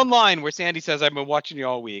one line where Sandy says, "I've been watching you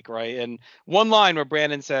all week," right, and one line where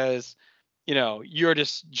Brandon says, you're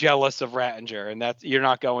just jealous of Rattinger, and that's you're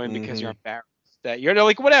not going because you're embarrassed that you're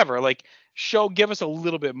like whatever. Like give us a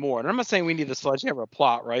little bit more. And I'm not saying we need the sledgehammer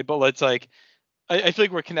plot, right? But let's I feel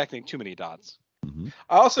like we're connecting too many dots.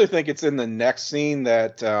 I also think it's in the next scene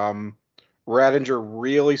that Rattinger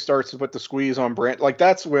really starts to put the squeeze on Brandon. Like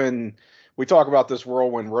that's when we talk about this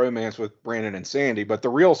whirlwind romance with Brandon and Sandy, but the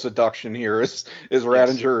real seduction here is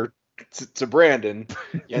Rattinger to Brandon,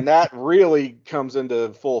 and that really comes into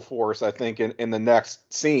full force, I think, in the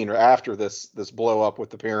next scene or after this blow up with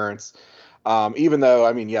the parents. Even though,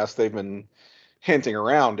 I mean, yes, they've been hinting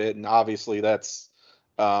around it, and obviously that's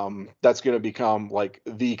going to become like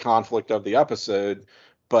the conflict of the episode.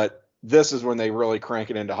 But this is when they really crank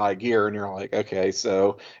it into high gear, and you're like, okay,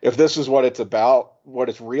 so if this is what it's about, what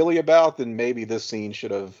it's really about, then maybe this scene should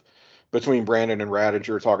have between Brandon and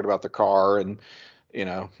Rattinger talking about the car and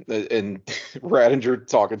and Rattinger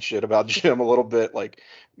talking shit about Jim a little bit. Like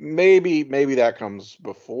maybe that comes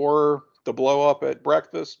before the blow up at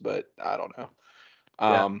breakfast, but I don't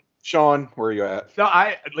know. Shawn, where are you at? No,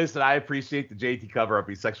 I appreciate the JT cover up.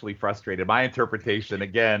 He's sexually frustrated. My interpretation,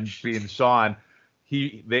 again, being Shawn,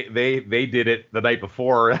 they did it the night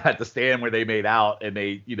before at the stand where they made out, and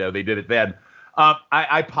they did it then.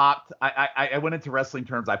 I popped. I went into wrestling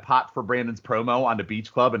terms. I popped for Brandon's promo on the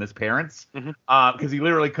beach club and his parents, because he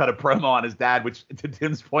literally cut a promo on his dad, which to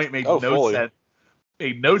Tim's point made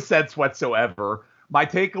no sense whatsoever. My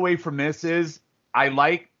takeaway from this is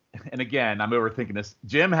and again, I'm overthinking this.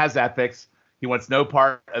 Jim has ethics. He wants no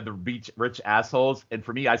part of the rich assholes. And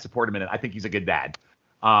for me, I support him in it. I think he's a good dad.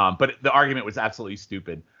 But the argument was absolutely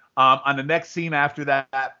stupid. On the next scene after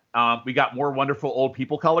that, we got more wonderful old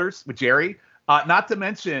people colors with Jerry. Not to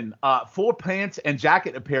mention full pants and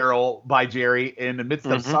jacket apparel by Jerry in the midst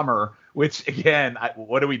of summer, which again,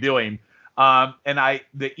 what are we doing? And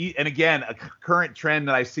again, a current trend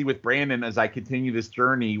that I see with Brandon as I continue this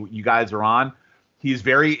journey you guys are on, he's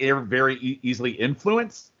very easily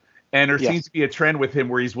influenced. And there seems to be a trend with him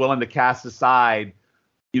where he's willing to cast aside,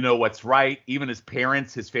 what's right, even his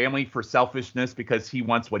parents, his family, for selfishness because he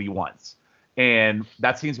wants what he wants. And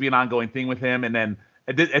that seems to be an ongoing thing with him. And then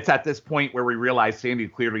it's at this point where we realize Sandy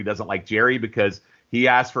clearly doesn't like Jerry because he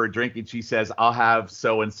asked for a drink and she says, I'll have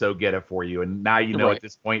so-and-so get it for you. And now at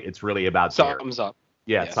this point, it's really about Jerry. Sums up.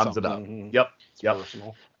 Yeah, sums it up. Yep.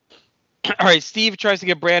 Personal. All right, Steve tries to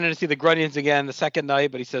get Brandon to see the Grunions again the second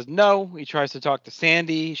night, but he says no. He tries to talk to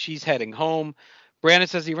Sandy. She's heading home. Brandon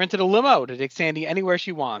says he rented a limo to take Sandy anywhere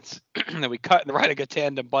she wants. Then we cut and ride a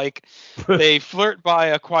tandem bike. They flirt by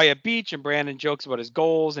a quiet beach, and Brandon jokes about his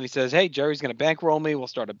goals. And he says, hey, Jerry's going to bankroll me. We'll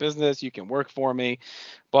start a business. You can work for me.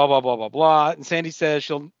 Blah, blah, blah, blah, blah. And Sandy says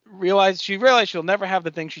she realized she'll never have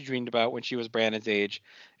the thing she dreamed about when she was Brandon's age.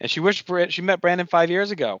 And she wished she met Brandon 5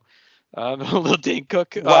 years ago. A little Dane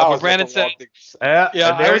Cook. Wow, Brandon said,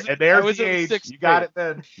 I was in the sixth grade. You got it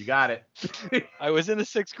then. You got it. I was in the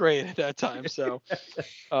 6th grade at that time. So,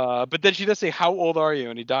 but then she does say, how old are you?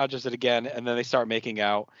 And he dodges it again. And then they start making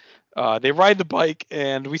out. They ride the bike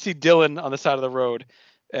and we see Dylan on the side of the road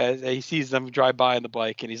as he sees them drive by on the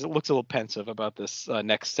bike. And he looks a little pensive about this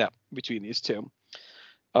next step between these two.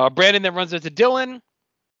 Brandon then runs into Dylan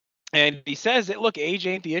and he says, look, age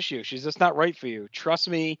ain't the issue. She's just not right for you. Trust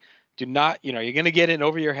me. Do not, you're going to get in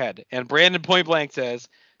over your head. And Brandon point blank says,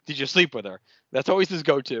 did you sleep with her? That's always his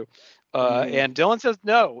go-to. And Dylan says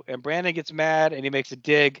no. And Brandon gets mad and he makes a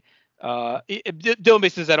dig. Dylan basically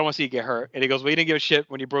says, I don't want to see you get hurt. And he goes, well, you didn't give a shit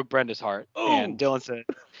when you broke Brenda's heart. Oh. And Dylan said,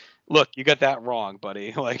 look, you got that wrong,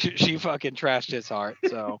 buddy. Like, she fucking trashed his heart.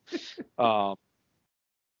 So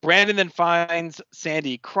Brandon then finds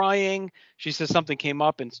Sandy crying. She says something came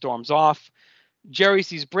up and storms off. Jerry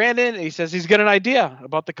sees Brandon and he says he's got an idea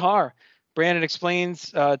about the car. Brandon explains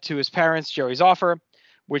to his parents Jerry's offer,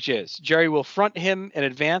 which is Jerry will front him in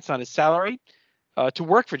advance on his salary to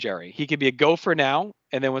work for Jerry. He could be a gopher now,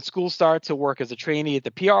 and then when school starts, he'll work as a trainee at the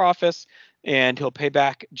PR office, and he'll pay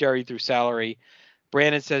back Jerry through salary.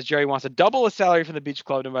 Brandon says Jerry wants to double his salary from the beach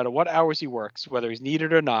club no matter what hours he works, whether he's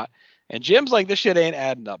needed or not. And Jim's like, this shit ain't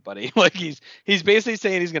adding up, buddy. Like he's basically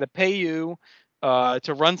saying he's going to pay you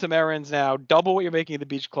to run some errands now, double what you're making at the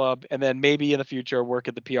beach club, and then maybe in the future work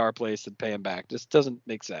at the PR place and pay him back. Just doesn't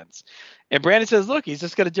make sense. And Brandon says, look, he's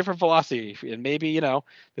just got a different philosophy. And maybe,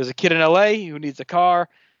 there's a kid in LA who needs a car,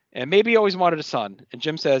 and maybe he always wanted a son. And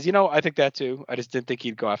Jim says, I think that too. I just didn't think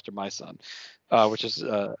he'd go after my son, which is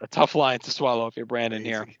a tough line to swallow if you're Brandon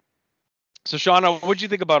here. So, Shawn, what do you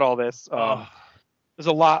think about all this? There's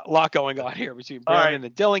a lot going on here between Brandon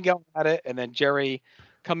and Dylan going at it, and then Jerry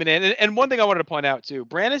coming in. And one thing I wanted to point out too,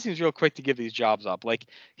 Brandon seems real quick to give these jobs up. Like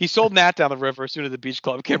he sold Nat down the river as soon as the beach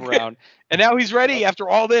club came around. And now he's ready after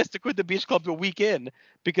all this to quit the beach club a week in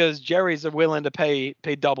because Jerry's willing to pay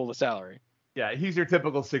double the salary. Yeah, he's your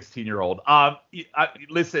typical 16-year-old.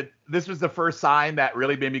 Listen, this was the first sign that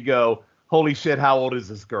really made me go, holy shit, how old is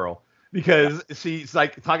this girl? Because she's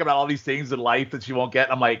like talking about all these things in life that she won't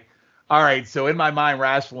get. I'm like, all right, so in my mind,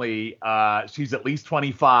 rationally, she's at least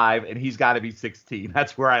 25, and he's got to be 16.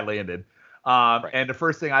 That's where I landed. And the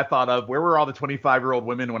first thing I thought of, where were all the 25-year-old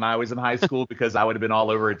women when I was in high school? Because I would have been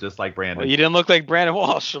all over it just like Brandon. Well, you didn't look like Brandon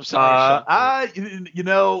Walsh. I'm sorry.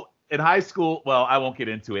 In high school, well, I won't get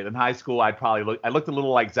into it. In high school, I looked a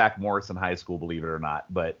little like Zach Morris in high school, believe it or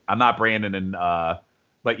not. But I'm not Brandon, and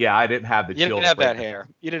but yeah, I didn't have the chill. You didn't have that hair.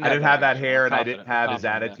 I didn't have that hair, and I didn't have his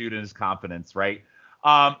attitude and his confidence, right?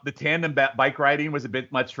 The tandem bike riding was a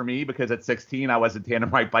bit much for me because at 16, I wasn't tandem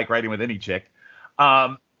bike riding with any chick.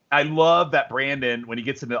 I love that Brandon, when he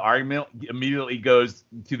gets into the argument, immediately goes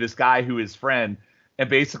to this guy who is friend and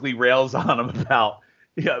basically rails on him about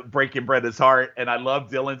breaking Brenda's heart. And I love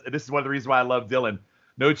Dylan. And this is one of the reasons why I love Dylan.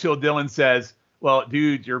 No Chill Dylan says, well,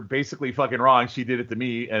 dude, you're basically fucking wrong. She did it to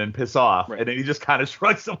me, and then piss off. Right. And then he just kind of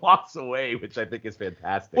shrugs and walks away, which I think is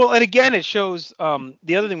fantastic. Well, and again, it shows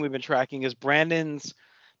the other thing we've been tracking is Brandon's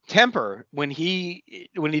temper. When he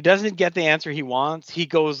doesn't get the answer he wants, he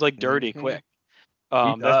goes like dirty quick.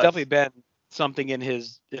 That's definitely been something in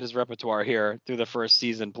his repertoire here through the first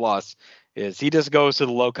season plus. is he just goes to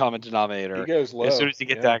the low common denominator. He goes low as soon as he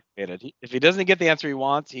gets activated. If he doesn't get the answer he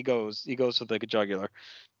wants, he goes to the jugular.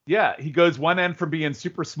 Yeah, he goes one end from being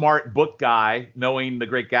super smart book guy, knowing The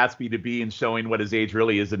Great Gatsby to be and showing what his age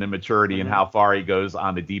really is in immaturity and how far he goes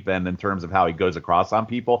on the deep end in terms of how he goes across on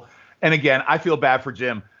people. And again, I feel bad for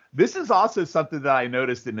Jim. This is also something that I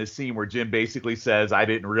noticed in this scene where Jim basically says, I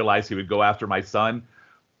didn't realize he would go after my son.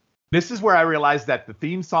 This is where I realized that the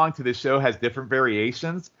theme song to this show has different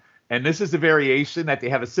variations. And this is a variation that they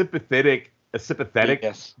have a sympathetic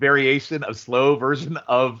variation of slow version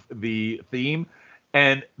of the theme.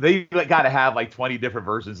 And they got to have like 20 different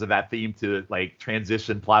versions of that theme to like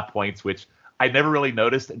transition plot points, which I never really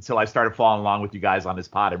noticed until I started following along with you guys on this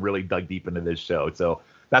pod and really dug deep into this show. So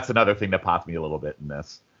that's another thing that popped me a little bit in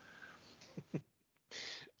this.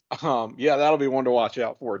 Yeah, that'll be one to watch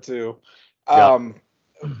out for too. Yep.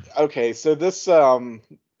 Okay, so this little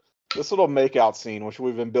makeout scene, which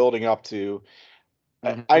we've been building up to,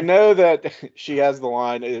 I know that she has the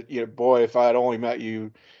line, boy, if I had only met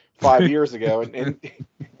you 5 years ago, and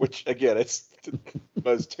which again, it's the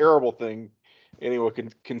most terrible thing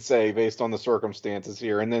anyone can say based on the circumstances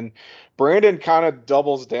here. And then Brandon kind of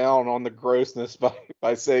doubles down on the grossness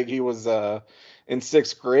by saying he was in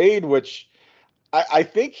sixth grade, which I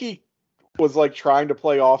think he was like trying to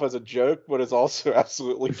play off as a joke, but is also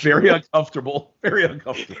absolutely very uncomfortable. Very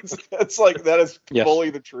uncomfortable. It's like that is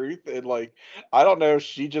fully the truth, and like I don't know if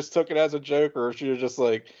she just took it as a joke or if she was just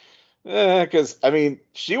like. Because I mean,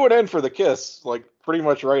 she would end for the kiss like pretty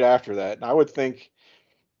much right after that, and I would think,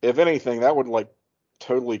 if anything, that would like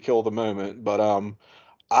totally kill the moment. But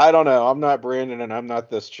I don't know. I'm not Brandon, and I'm not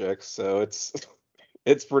this chick, so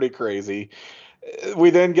it's pretty crazy. We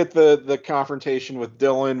then get the confrontation with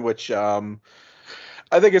Dylan, which I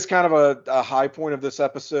think is kind of a high point of this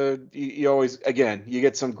episode. You always, again, you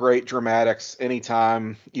get some great dramatics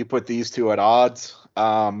anytime you put these two at odds.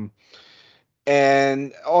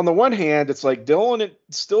 And on the one hand, it's like Dylan, it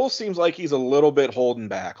still seems like he's a little bit holding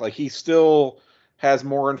back. Like he still has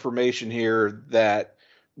more information here that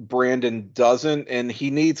Brandon doesn't, and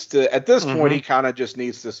he needs to, at this point, he kind of just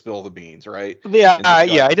needs to spill the beans, right? Yeah, I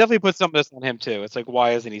definitely put some of this on him too. It's like,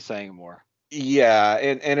 why isn't he saying more? Yeah,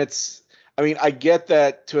 and it's, I mean, I get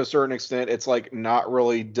that to a certain extent. It's like not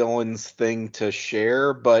really Dylan's thing to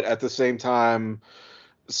share, but at the same time,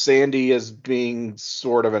 Sandy is being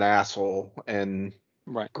sort of an asshole and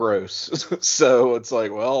gross. So it's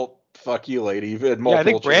like, well, fuck you, lady. You've had multiple I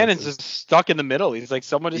think Brandon's just stuck in the middle. He's like,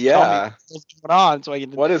 someone just tell me what's going on. So I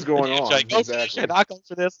can. What is going on? Like, exactly. Not going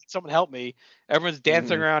for this. Someone help me. Everyone's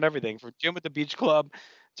dancing around everything, from Jim at the beach club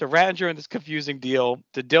to Rattinger in this confusing deal,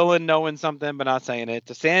 to Dylan knowing something but not saying it,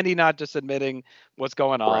 to Sandy not just admitting what's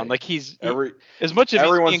going on. Like he's as much as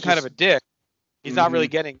he's being kind of a dick, he's not really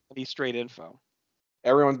getting any straight info.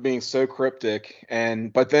 Everyone's being so cryptic,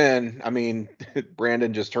 but then, I mean,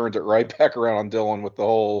 Brandon just turns it right back around on Dylan with the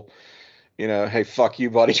whole, hey, fuck you,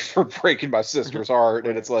 buddy, for breaking my sister's heart.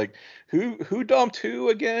 And it's like, who dumped who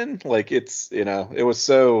again? Like, it's, it was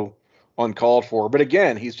so uncalled for. But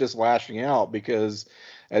again, he's just lashing out because,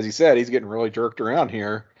 as he said, he's getting really jerked around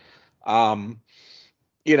here. The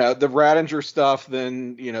Rattinger stuff,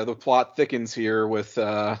 then, the plot thickens here with,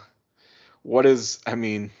 what does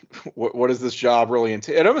this job really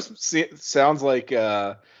entail? It almost sounds like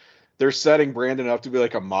they're setting Brandon up to be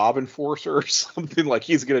like a mob enforcer or something. Like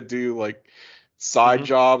he's gonna do like side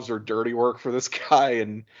jobs or dirty work for this guy,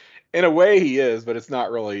 and in a way he is, but it's not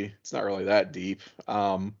really that deep.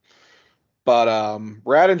 But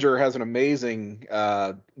Rattinger has an amazing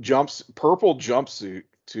purple jumpsuit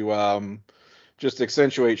to just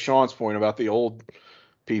accentuate Sean's point about the old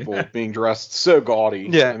people being dressed so gaudy.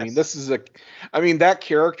 Yeah. I mean, that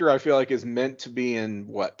character I feel like is meant to be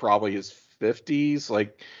in probably his 50s,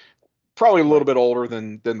 like probably a little bit older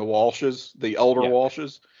than the Walshes, the elder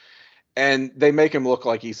Walshes. And they make him look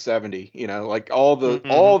like he's 70, like all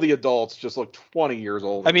the adults just look 20 years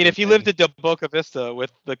old. I mean, if he lived at the Boca Vista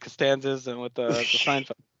with the Costanzas and with the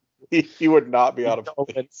Seinfeld, he would not be out of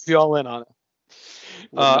place. Be all in on it.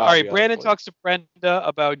 All right, Brandon talks to Brenda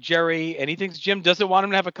about Jerry, and he thinks Jim doesn't want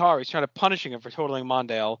him to have a car. He's trying to punish him for totaling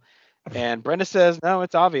Mondale. And Brenda says, no,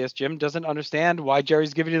 it's obvious. Jim doesn't understand why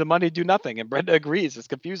Jerry's giving you the money to do nothing. And Brenda agrees. It's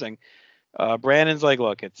confusing. Brandon's like,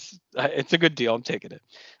 look, it's a good deal. I'm taking it.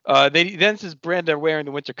 They then says Brenda wearing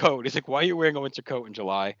the winter coat. He's like, why are you wearing a winter coat in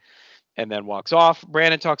July? And then walks off.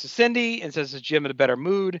 Brandon talks to Cindy and says, is Jim in a better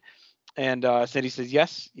mood? And Cindy says,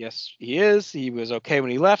 yes, he is. He was okay when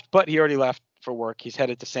he left, but he already left for work. He's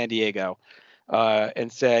headed to San Diego.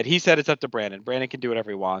 And he said it's up to Brandon. Brandon can do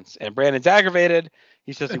whatever he wants. And Brandon's aggravated.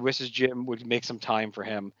 He says he wishes Jim would make some time for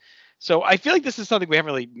him. So I feel like this is something we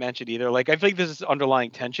haven't really mentioned either. Like, I feel like this is underlying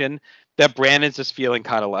tension that Brandon's just feeling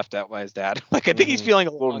kind of left out by his dad. Like, I think he's feeling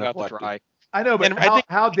a little out to dry. I know, but and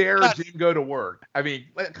how dare Jim go to work? I mean,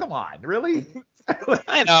 come on, really?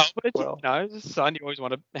 I know, but it's, as a son, you always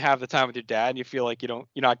want to have the time with your dad, and you feel like you're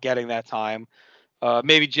not getting that time.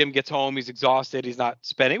 Maybe Jim gets home, he's exhausted, he's not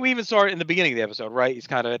spending. We even saw it in the beginning of the episode, right? He's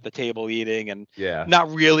kind of at the table eating and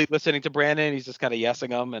not really listening to Brandon. He's just kind of yesing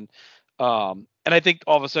him, and I think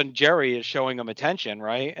all of a sudden Jerry is showing him attention,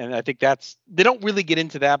 right? And I think they don't really get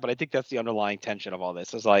into that, but I think that's the underlying tension of all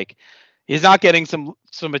this. Is like he's not getting some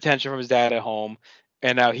attention from his dad at home,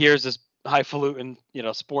 and now here's this highfalutin,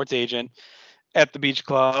 sports agent at the beach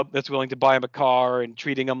club that's willing to buy him a car and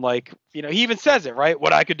treating him like, he even says it, right?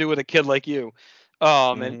 What I could do with a kid like you.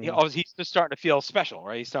 And he's just starting to feel special,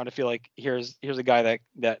 right? He's starting to feel like here's a guy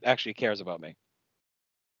that actually cares about me.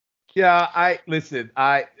 Yeah,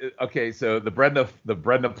 okay, so the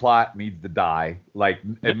Brenda plot needs to die, like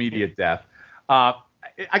immediate death.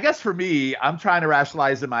 I guess for me, I'm trying to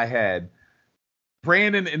rationalize in my head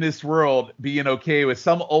Brandon in this world being okay with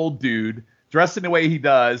some old dude dressing the way he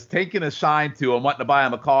does, taking a shine to him, wanting to buy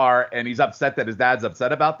him a car, and he's upset that his dad's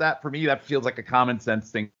upset about that. For me, that feels like a common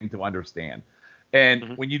sense thing to understand.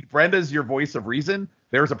 And when Brenda's your voice of reason,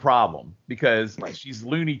 there's a problem because she's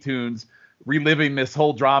Looney Tunes reliving this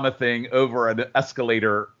whole drama thing over an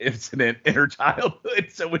escalator incident in her childhood.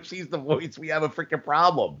 So when she's the voice, we have a freaking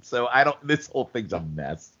problem. So this whole thing's a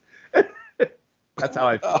mess. That's how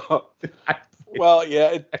I feel. Well,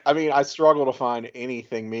 yeah. I struggle to find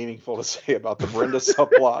anything meaningful to say about the Brenda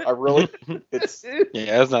subplot. It's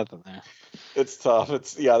there's nothing there. It's tough.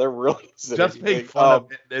 They're really just make fun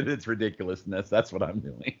of it and its ridiculousness. That's what I'm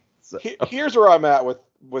doing. So. Here's where I'm at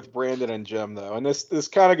with Brandon and Jim, though, and this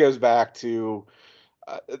kind of goes back to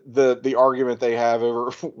the argument they have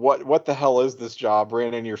over what the hell is this job,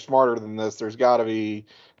 Brandon? You're smarter than this. There's got to be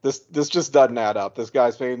this. This just doesn't add up. This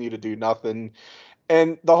guy's paying you to do nothing.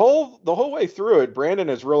 And the whole way through it, Brandon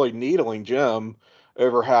is really needling Jim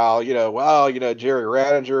over how, Jerry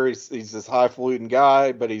Rattinger, he's this highfalutin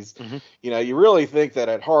guy, but he's, you really think that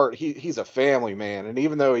at heart he's a family man. And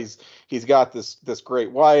even though he's got this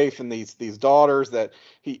great wife and these daughters, that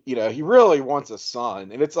he really wants a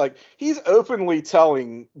son. And it's like he's openly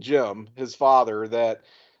telling Jim, his father, that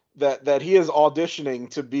he is auditioning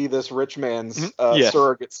to be this rich man's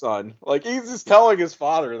surrogate son. Like he's just telling his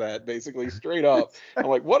father that basically straight up. I'm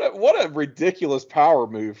like, what a ridiculous power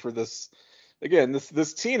move for this. Again,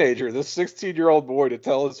 this teenager, this 16-year-old boy, to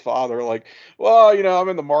tell his father, like, well, I'm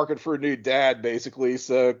in the market for a new dad, basically.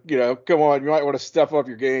 So, come on, you might want to step up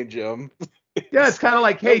your game, Jim. Yeah, it's kind of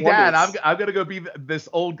like, hey, Dad, I'm gonna go be this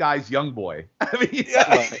old guy's young boy. I mean,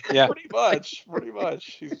 yeah, pretty much.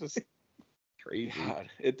 He's just crazy. God,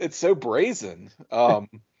 it's so brazen.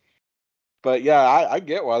 But yeah, I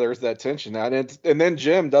get why there's that tension, and then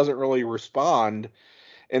Jim doesn't really respond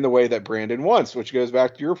in the way that Brandon wants, which goes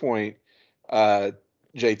back to your point.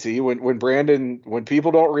 JT, when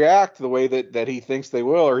people don't react the way that he thinks they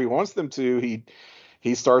will or he wants them to,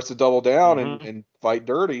 he starts to double down and fight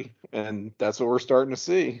dirty, and that's what we're starting to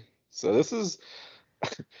see. So this is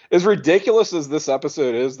as ridiculous as this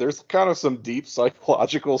episode is. There's kind of some deep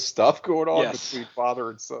psychological stuff going on between father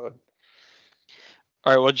and son.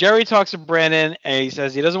 All right, well, Jerry talks to Brandon, and he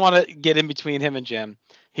says he doesn't want to get in between him and Jim.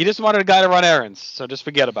 He just wanted a guy to run errands, so just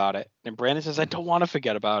forget about it. And Brandon says, I don't want to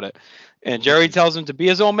forget about it. And Jerry tells him to be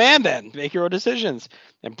his own man then, make your own decisions.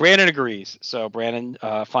 And Brandon agrees. So Brandon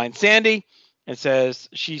finds Sandy and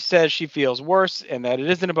she says she feels worse and that it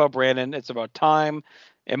isn't about Brandon, it's about time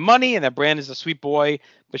and money, and that Brandon's a sweet boy,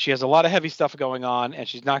 but she has a lot of heavy stuff going on, and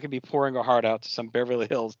she's not going to be pouring her heart out to some Beverly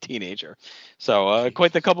Hills teenager. So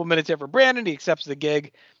quite the couple minutes after Brandon, he accepts the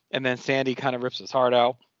gig, and then Sandy kind of rips his heart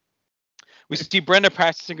out. We see Brenda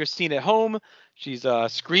practicing her scene at home. She's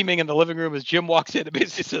screaming in the living room as Jim walks in and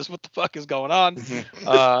basically says, what the fuck is going on?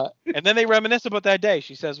 And then they reminisce about that day.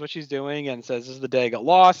 She says what she's doing and says, this is the day I got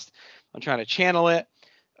lost. I'm trying to channel it.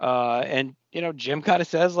 And, Jim kind of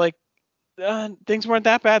says, like, things weren't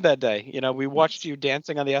that bad that day. We watched you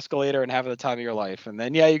dancing on the escalator and having the time of your life. And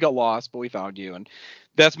then, you got lost, but we found you. And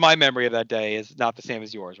that's my memory of that day is not the same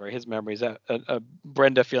as yours, right? His memory is a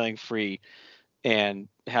Brenda feeling free and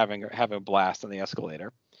having a blast on the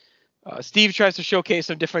escalator. Steve tries to showcase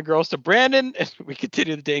some different girls to Brandon, and we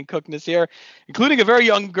continue the Dane Cookness here, including a very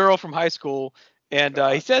young girl from high school. And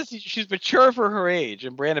he says she's mature for her age,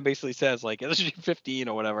 and Brandon basically says, like, is she 15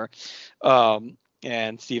 or whatever?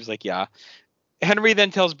 And Steve's like, yeah. Henry then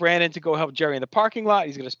tells Brandon to go help Jerry in the parking lot.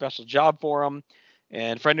 He's got a special job for him.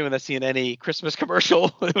 And for anyone that's seen any Christmas commercial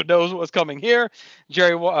who knows what's coming here,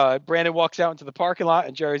 Brandon walks out into the parking lot,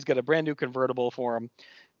 and Jerry's got a brand new convertible for him.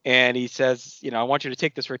 And he says, I want you to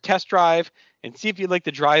take this for a test drive and see if you'd like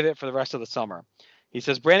to drive it for the rest of the summer. He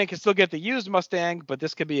says Brandon can still get the used Mustang, but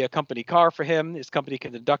this could be a company car for him. His company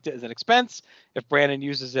can deduct it as an expense if Brandon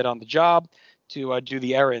uses it on the job to do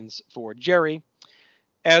the errands for Jerry.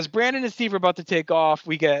 As Brandon and Steve are about to take off,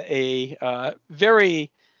 we get a very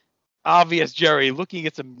obvious Jerry looking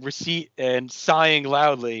at some receipt and sighing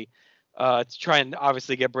loudly to try and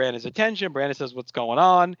obviously get Brandon's attention. Brandon says, "What's going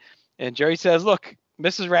on?" And Jerry says, "Look,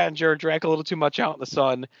 Mrs. Rattinger drank a little too much out in the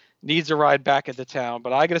sun, needs a ride back into town,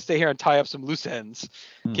 but I got to stay here and tie up some loose ends.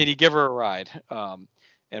 Can you give her a ride?"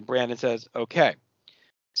 And Brandon says, "Okay."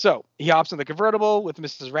 So he hops in the convertible with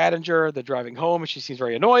Mrs. Rattinger. They're driving home, and she seems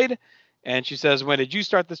very annoyed. And she says, "When did you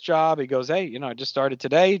start this job?" He goes, "Hey, I just started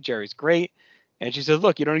today. Jerry's great." And she says,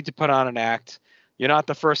 "Look, you don't need to put on an act. You're not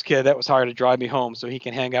the first kid that was hired to drive me home so he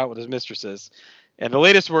can hang out with his mistresses." And the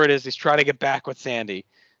latest word is he's trying to get back with Sandy.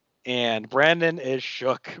 And Brandon is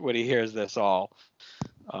shook when he hears this all.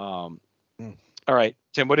 All right,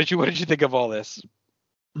 Tim, what did you think of all this?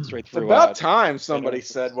 Straight through. It's about time somebody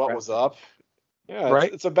said what was up. Yeah,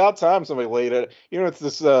 right. It's about time somebody laid it. It's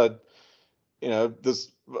this,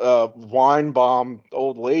 this wine bomb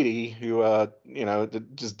old lady who,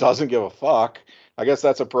 just doesn't give a fuck. I guess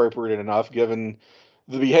that's appropriate enough given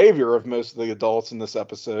the behavior of most of the adults in this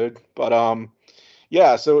episode. But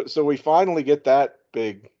yeah, so we finally get that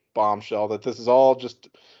big bombshell that this is all just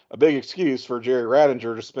a big excuse for Jerry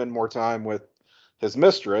Rattinger to spend more time with his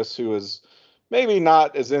mistress, who is maybe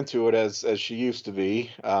not as into it as she used to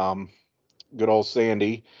be. Good old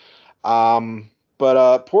Sandy.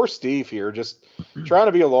 But poor Steve here, just trying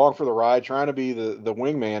to be along for the ride, trying to be the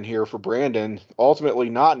wingman here for Brandon, ultimately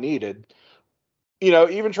not needed.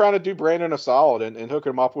 Even trying to do Brandon a solid and hook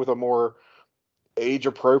him up with a more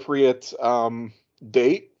age-appropriate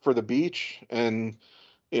date for the beach. And,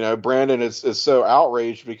 Brandon is so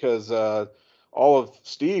outraged because all of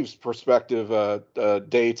Steve's prospective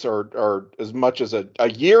dates are as much as a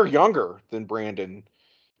year younger than Brandon.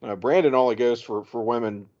 Brandon only goes for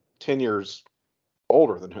women 10 years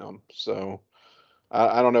older than him. So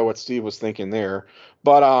I don't know what Steve was thinking there.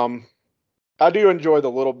 But I do enjoy the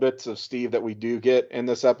little bits of Steve that we do get in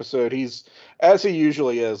this episode. He's, as he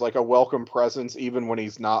usually is, like a welcome presence, even when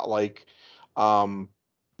he's not like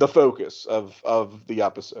the focus of the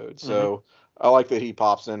episode. So I like that he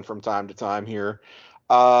pops in from time to time here.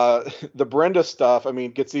 The Brenda stuff,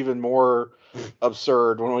 gets even more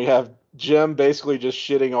absurd when we have Jim basically just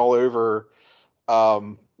shitting all over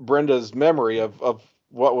Brenda's memory of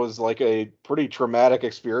what was like a pretty traumatic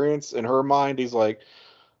experience in her mind. He's like,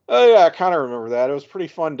 "Oh yeah, I kind of remember that. It was a pretty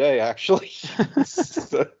fun day, actually."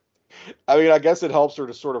 So, I guess it helps her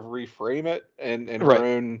to sort of reframe it and her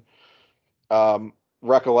own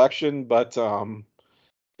recollection. But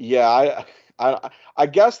yeah, I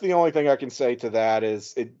guess the only thing I can say to that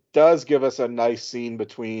is it does give us a nice scene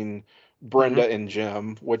between Brenda and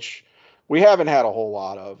Jim, which we haven't had a whole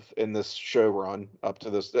lot of in this show run up to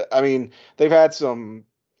this. They've had some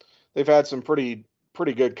pretty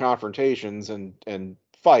good confrontations and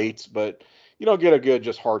fights, but you don't get a good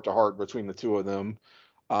just heart to heart between the two of them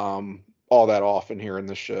all that often here in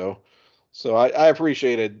this show. So I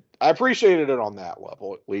appreciated it on that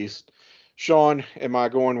level, at least. Shawn, am I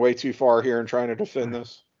going way too far here and trying to defend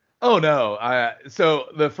this? Oh no. So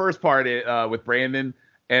the first part with Brandon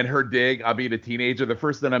and her dig, I'll being a teenager. The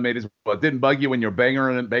first thing I made is, well, it didn't bug you when you're banging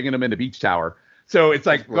them in the beach tower. So it's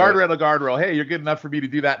like guardrail to guardrail. Hey, you're good enough for me to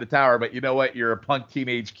do that in the tower, but you know what? You're a punk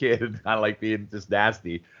teenage kid. I like being just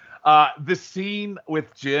nasty. The scene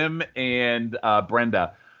with Jim and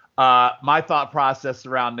Brenda. My thought process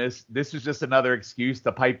around this is just another excuse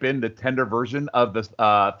to pipe in the tender version of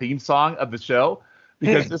the theme song of the show,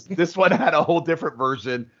 because this one had a whole different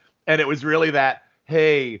version, and it was really that,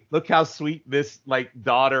 hey, look how sweet this like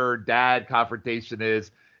daughter-dad confrontation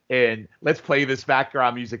is, and let's play this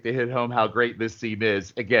background music to hit home how great this scene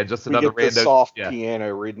is. Again, just another random soft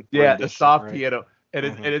piano reading. Yeah, the soft piano. And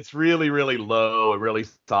it's really, really low and really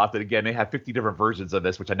soft. And again, they have 50 different versions of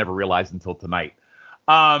this, which I never realized until tonight.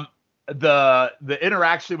 The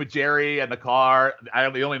interaction with Jerry and the car,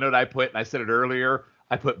 the only note I put, and I said it earlier,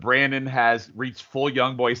 I put Brandon has reached full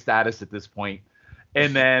young boy status at this point.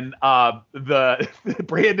 And then the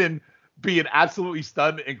Brandon being absolutely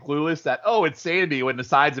stunned and clueless that, oh, it's Sandy, when the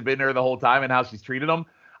sides have been there the whole time and how she's treated him.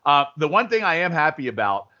 The one thing I am happy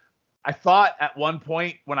about, I thought at one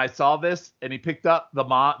point when I saw this and he picked up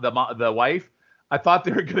the wife, I thought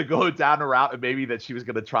they were going to go down a route and maybe that she was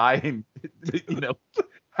going to try and,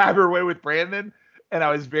 have her way with Brandon. and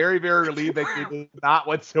I was very, very relieved that they did not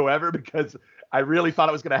whatsoever, because I really thought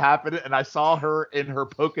it was going to happen, and I saw her in her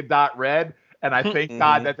polka dot red, and I thank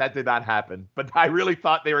God that did not happen. But I really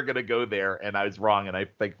thought they were going to go there, and I was wrong, and I'm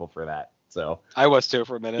thankful for that. So I was too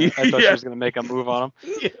for a minute. I thought she was going to make a move on him.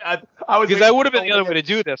 Yeah, I was, because that would have been the other way to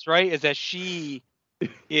do this, right? Is that she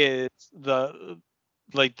is the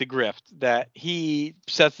grift, that he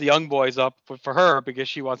sets the young boys up for her because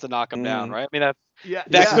she wants to knock him down, right? I mean,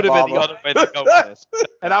 that could have been the other way to go with this.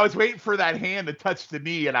 And I was waiting for that hand to touch the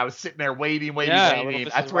knee, and I was sitting there waiting.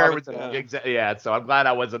 That's where it was. Exactly. Yeah. So I'm glad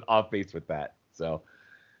I wasn't off base with that. So.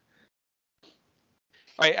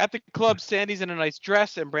 All right, at the club, Sandy's in a nice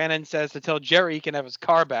dress, and Brandon says to tell Jerry he can have his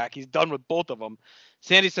car back. He's done with both of them.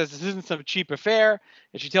 Sandy says this isn't some cheap affair,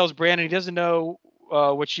 and she tells Brandon he doesn't know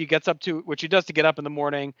what she does to get up in the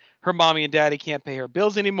morning. Her mommy and daddy can't pay her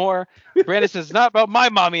bills anymore. Brandon says it's not about my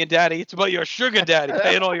mommy and daddy, it's about your sugar daddy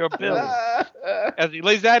paying all your bills. As he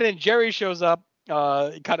lays that in, Jerry shows up.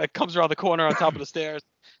 He kind of comes around the corner on top of the stairs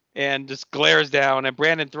and just glares down, and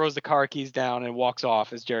Brandon throws the car keys down and walks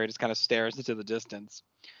off as Jerry just kind of stares into the distance.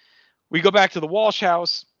 We go back to the Walsh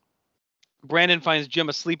house. Brandon finds Jim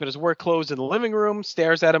asleep in his work clothes in the living room,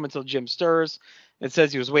 stares at him until Jim stirs and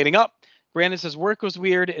says he was waiting up. Brandon says work was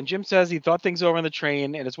weird, and Jim says he thought things over on the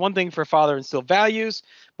train, and it's one thing for a father to instill values,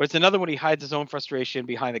 but it's another when he hides his own frustration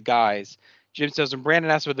behind the guys. Jim says when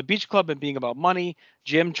Brandon asked about the beach club and being about money,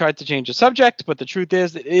 Jim tried to change the subject, but the truth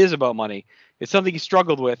is it is about money. It's something he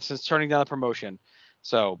struggled with since turning down the promotion.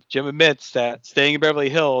 So Jim admits that staying in Beverly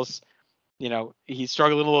Hills, he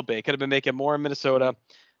struggled a little bit. Could have been making more in Minnesota,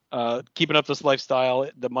 keeping up this lifestyle.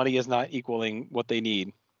 The money is not equaling what they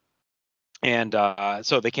need. And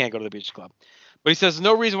so they can't go to the beach club. But he says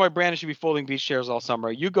no reason why Brandon should be folding beach chairs all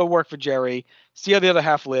summer. You go work for Jerry, see how the other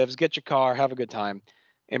half lives, get your car, have a good time.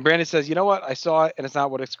 And Brandon says, you know what? I saw it, and it's not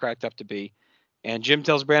what it's cracked up to be. And Jim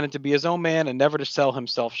tells Brandon to be his own man and never to sell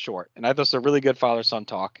himself short. And I thought it was a really good father-son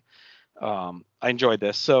talk. I enjoyed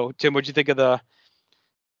this. So, Tim, what'd you think of the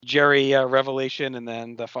Jerry revelation and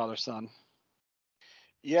then the father-son?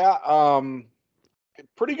 Yeah,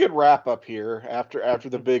 pretty good wrap up here after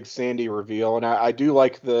the big Sandy reveal, and I do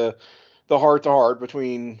like the heart to heart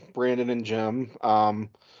between Brandon and Jim.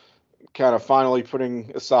 Kind of finally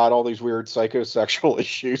putting aside all these weird psychosexual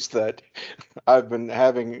issues that I've been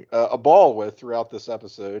having a ball with throughout this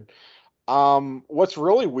episode. What's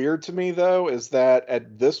really weird to me though is that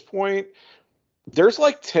at this point there's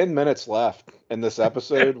like 10 minutes left in this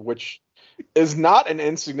episode, which is not an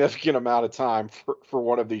insignificant amount of time for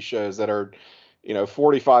one of these shows that are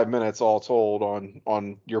 45 minutes all told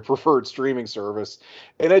on your preferred streaming service.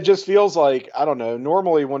 And it just feels like, I don't know,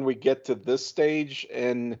 normally when we get to this stage,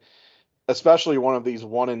 and especially one of these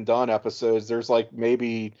one and done episodes, there's like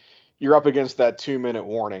maybe you're up against that 2-minute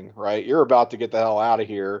warning, right? You're about to get the hell out of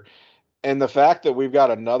here. And the fact that we've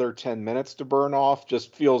got another 10 minutes to burn off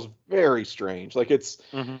just feels very strange. Like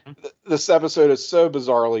this episode is so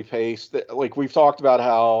bizarrely paced that, like, we've talked about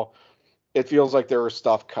how it feels like there was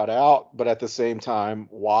stuff cut out, but at the same time,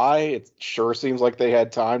 why? It sure seems like they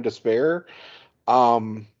had time to spare.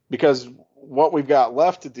 Because what we've got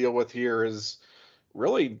left to deal with here is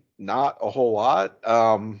really not a whole lot.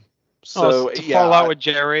 So fall out with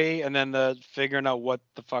Jerry, and then the figuring out what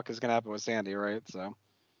the fuck is gonna happen with Sandy, right? So,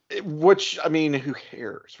 which, I mean, who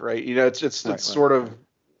cares, right? It's sort of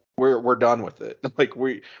we're done with it. Like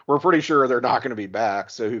we're pretty sure they're not going to be back,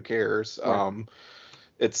 so who cares? Right.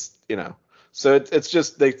 It's so it's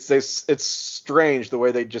just it's strange the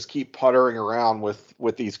way they just keep puttering around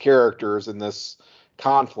with these characters in this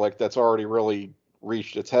conflict that's already really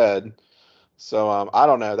reached its head. So I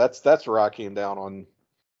don't know. That's where I came down on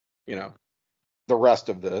the rest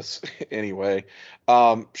of this anyway.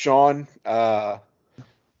 Sean, try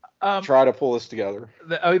to pull this together.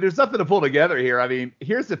 I mean, there's nothing to pull together here. I mean,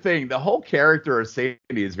 here's the thing: the whole character of Sandy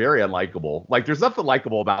is very unlikable. Like, there's nothing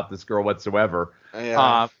likable about this girl whatsoever.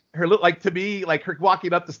 Yeah. Her look, like, to me, like her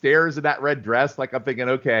walking up the stairs in that red dress, like I'm thinking,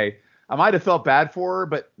 okay, I might have felt bad for her,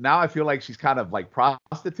 but now I feel like she's kind of like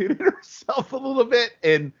prostituted herself a little bit,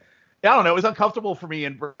 and I don't know, it was uncomfortable for me.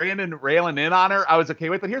 And Brandon railing in on her, I was okay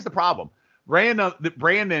with. But here's the problem: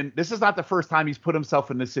 Brandon, this is not the first time he's put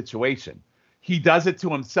himself in this situation. He does it to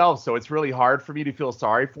himself, so it's really hard for me to feel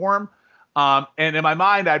sorry for him. And in my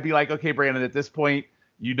mind, I'd be like, okay, Brandon, at this point,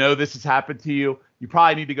 this has happened to you. You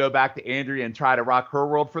probably need to go back to Andrea and try to rock her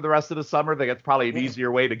world for the rest of the summer. I think that's probably an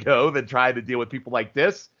easier way to go than trying to deal with people like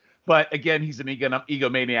this. But again, he's an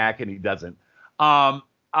egomaniac, and he doesn't.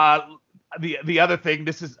 The other thing,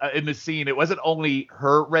 this is in the scene, it wasn't only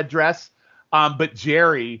her red dress, but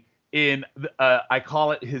Jerry in I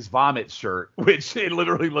call it his vomit shirt, which it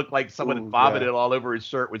literally looked like someone had vomited all over his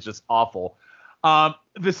shirt, was just awful.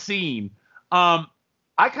 The scene.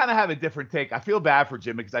 I kind of have a different take. I feel bad for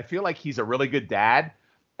Jim because I feel like he's a really good dad.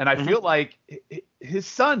 And I feel like his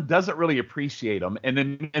son doesn't really appreciate him.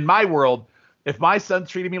 And in my world, if my son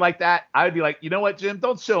treated me like that, I would be like, you know what, Jim,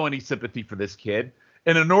 don't show any sympathy for this kid.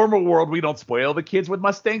 In a normal world, we don't spoil the kids with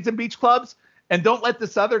Mustangs and beach clubs. And don't let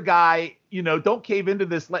this other guy, don't cave into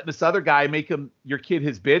this, letting this other guy make your kid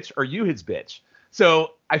his bitch or you his bitch.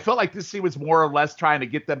 So I felt like this scene was more or less trying to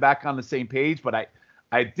get them back on the same page, but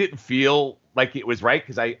I didn't feel like it was right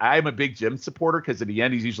because I'm a big Jim supporter because in the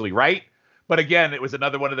end, he's usually right. But again, it was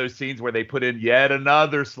another one of those scenes where they put in yet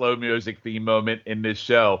another slow music theme moment in this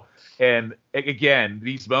show. And again,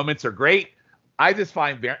 these moments are great. I just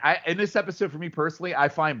find in this episode, for me personally, I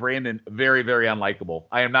find Brandon very, very unlikable.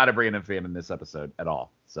 I am not a Brandon fan in this episode at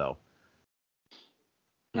all. So,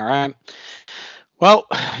 all right. Well,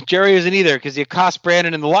 Jerry isn't either because he accosts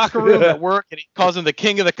Brandon in the locker room at work and he calls him the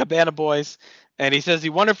king of the Cabana Boys. And he says he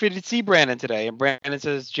wondered if he'd see Brandon today. And Brandon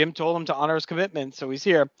says Jim told him to honor his commitment, so he's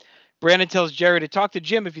here. Brandon tells Jerry to talk to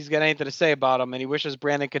Jim if he's got anything to say about him, and he wishes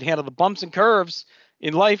Brandon could handle the bumps and curves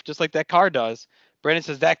in life just like that car does. Brandon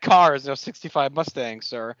says that car is no 65 Mustang,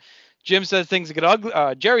 sir. Jim says things get ugly.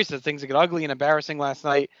 Jerry says things get ugly and embarrassing last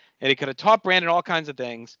night, and he could have taught Brandon all kinds of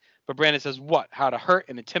things. But Brandon says, what? How to hurt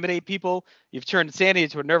and intimidate people? You've turned Sandy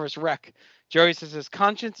into a nervous wreck. Jerry says his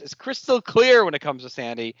conscience is crystal clear when it comes to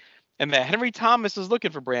Sandy, and that Henry Thomas is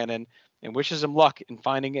looking for Brandon and wishes him luck in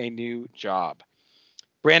finding a new job.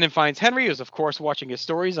 Brandon finds Henry, who's of course watching his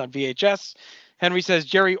stories on VHS. Henry says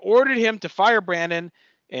Jerry ordered him to fire Brandon,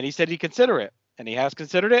 and he said he'd consider it. And he has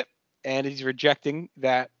considered it, and he's rejecting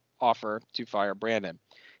that offer to fire Brandon.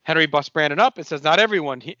 Henry busts Brandon up and says not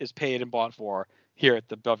everyone is paid and bought for here at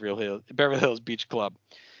the Beverly Hills Beach Club.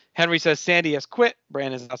 Henry says Sandy has quit.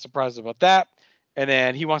 Brandon's not surprised about that. And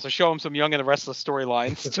then he wants to show him some Young and the Restless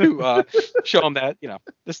storylines to show him that,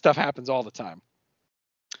 this stuff happens all the time.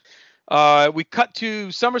 We cut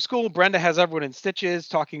to summer school. Brenda has everyone in stitches,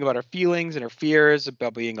 talking about her feelings and her fears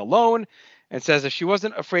about being alone, and says if she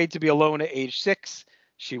wasn't afraid to be alone at age 6,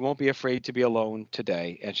 she won't be afraid to be alone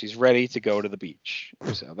today, and she's ready to go to the beach.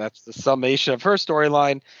 So that's the summation of her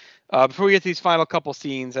storyline. Before we get to these final couple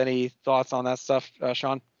scenes, any thoughts on that stuff,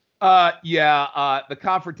 Shawn? The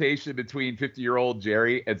confrontation between 50-year-old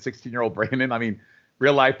Jerry and 16-year-old Brandon, I mean,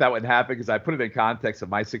 real life, that wouldn't happen because I put it in context of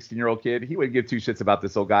my 16-year-old kid. He wouldn't give two shits about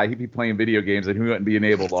this old guy. He'd be playing video games and he wouldn't be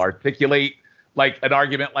able to articulate like an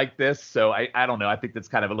argument like this. So I don't know. I think that's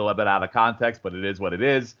kind of a little bit out of context, but it is what it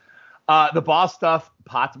is. The boss stuff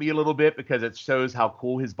popped me a little bit because it shows how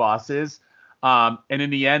cool his boss is. And in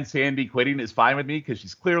the end, Sandy quitting is fine with me because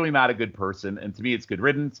she's clearly not a good person. And to me, it's good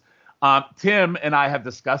riddance. Tim and I have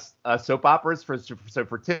discussed soap operas. So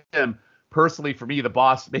for Tim, personally, for me, the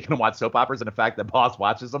boss making him watch soap operas and the fact that boss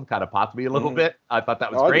watches them kind of popped me a little bit. I thought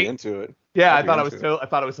that was great. I'd be into it. Yeah, I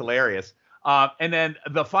thought it was hilarious. And then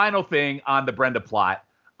the final thing on the Brenda plot,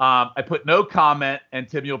 I put no comment, and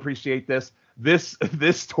Tim, you'll appreciate this. This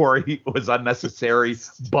story was unnecessary,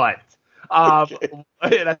 but and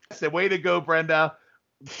I said, way to go, Brenda.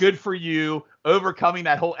 Good for you overcoming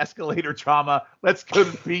that whole escalator trauma. Let's go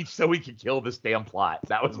to the beach so we can kill this damn plot.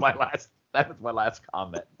 That was my last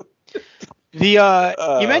comment. You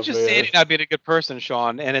mentioned Sandy not being a good person,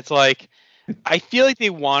 Shawn, and it's like I feel like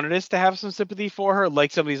they wanted us to have some sympathy for her,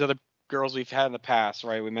 like some of these other girls we've had in the past,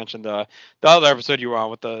 right? We mentioned the other episode you were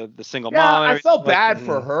on with the single mom. I felt bad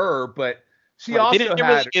for her, but she also they didn't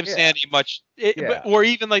really give Sandy much, or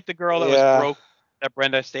even like the girl that was broke that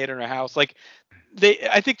Brenda stayed in her house. Like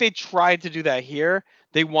I think they tried to do that here.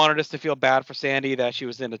 They wanted us to feel bad for Sandy that she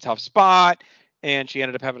was in a tough spot. And she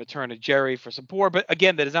ended up having to turn to Jerry for support. But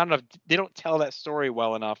again, that is not enough. They don't tell that story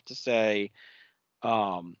well enough to say,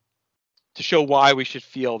 to show why we should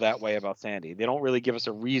feel that way about Sandy. They don't really give us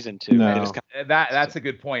a reason to. No. That's a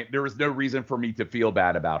good point. There was no reason for me to feel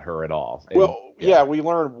bad about her at all. Well, we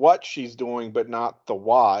learned what she's doing, but not the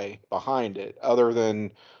why behind it, other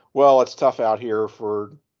than, well, it's tough out here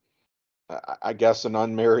for, I guess, an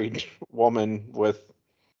unmarried woman with,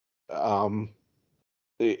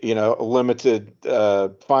 limited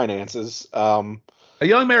finances. A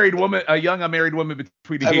young unmarried woman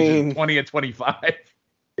between the ages of 20 and 25.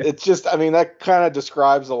 It's just, that kind of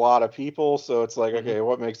describes a lot of people. So it's like, okay,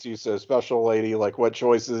 what makes you so special, lady? Like, what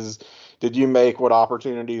choices did you make? What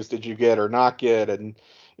opportunities did you get or not get? And,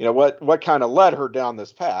 what kind of led her down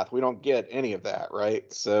this path? We don't get any of that,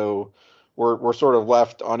 right? So we're sort of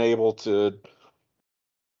left unable to,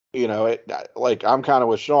 I'm kind of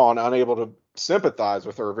with Shawn, unable to sympathize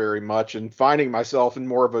with her very much, and finding myself in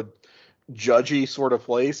more of a judgy sort of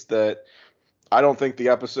place that I don't think the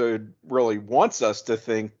episode really wants us to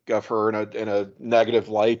think of her in a negative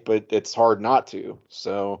light, but it's hard not to.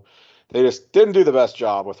 So they just didn't do the best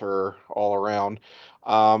job with her all around.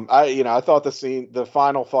 I thought the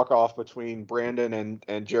final fuck off between Brandon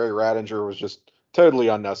and Jerry Rattinger was just totally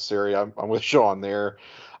unnecessary. I'm with Shawn there.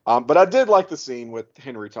 But I did like the scene with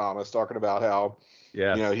Henry Thomas talking about how,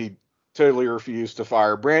 he totally refused to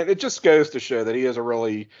fire Brandon. It just goes to show that he is a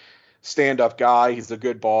really stand-up guy. He's a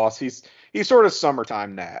good boss. He's sort of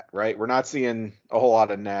summertime Nat, right? We're not seeing a whole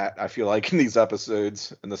lot of Nat, I feel like, in these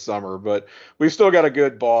episodes in the summer, but we've still got a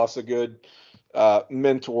good boss, a good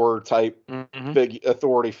mentor type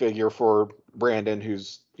authority figure for Brandon,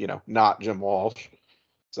 who's not Jim Walsh.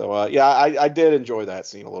 So I did enjoy that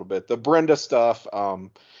scene a little bit. The Brenda stuff,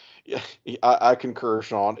 I concur,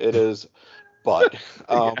 Shawn. It is, but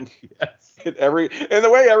yes. and the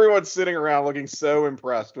way everyone's sitting around looking so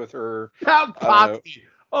impressed with her. How cocky!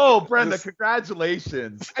 Oh, Brenda,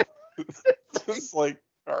 congratulations! It's like,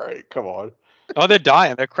 all right, come on. Oh, they're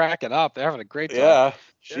dying. They're cracking up. They're having a great time. Yeah.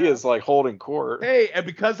 She is like holding court. Hey, and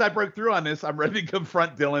because I broke through on this, I'm ready to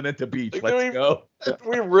confront Dylan at the beach. Let's go.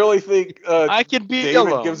 We really think I can be David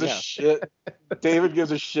alone. gives a shit. David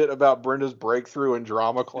gives a shit about Brenda's breakthrough in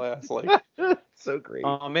drama class. Like, so great.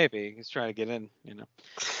 Oh, maybe he's trying to get in.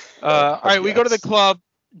 All right, we go to the club.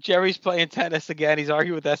 Jerry's playing tennis again. He's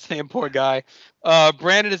arguing with that same poor guy.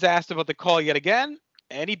 Brandon is asked about the call yet again,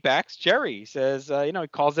 and he backs Jerry. He says, he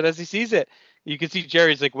calls it as he sees it. You can see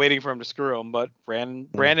Jerry's like waiting for him to screw him, but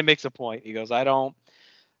Brandon makes a point. He goes, I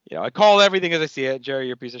call everything as I see it. Jerry,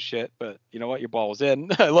 you're a piece of shit, but you know what? Your ball was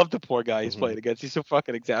in. I love the poor guy he's playing against. He's so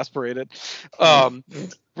fucking exasperated.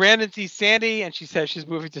 Brandon sees Sandy, and she says she's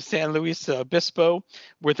moving to San Luis Obispo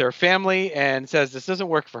with her family, and says this doesn't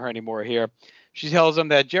work for her anymore here. She tells him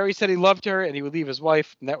that Jerry said he loved her and he would leave his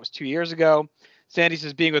wife, and that was 2 years ago. Sandy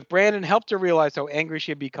says being with Brandon helped her realize how angry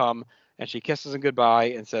she had become, and she kisses him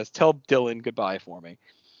goodbye and says, tell Dylan goodbye for me.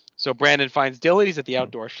 So Brandon finds Dylan. He's at the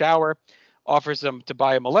outdoor shower, offers him to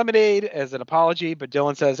buy him a lemonade as an apology, but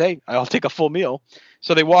Dylan says, hey, I'll take a full meal.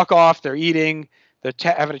 So they walk off. They're eating. They're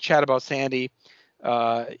having a chat about Sandy.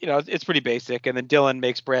 It's pretty basic. And then Dylan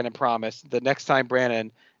makes Brandon promise the next time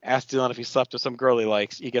Brandon asks Dylan if he slept with some girl he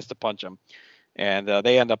likes, he gets to punch him. And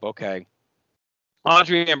they end up okay.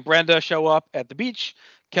 Audrey and Brenda show up at the beach.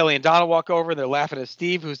 Kelly and Donna walk over, and they're laughing at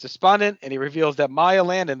Steve, who's despondent, and he reveals that Maya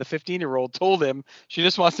Landon, the 15-year-old, told him she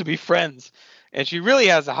just wants to be friends. And she really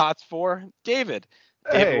has a hots for David.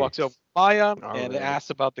 David walks over to Maya and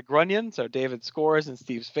asks about the grunion, so David scores in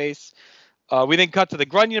Steve's face. We then cut to the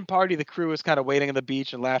grunion party. The crew is kind of waiting on the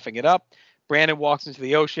beach and laughing it up. Brandon walks into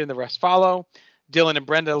the ocean. The rest follow. Dylan and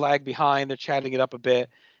Brenda lag behind. They're chatting it up a bit.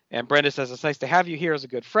 And Brenda says, it's nice to have you here as a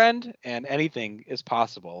good friend, and anything is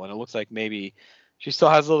possible. And it looks like maybe she still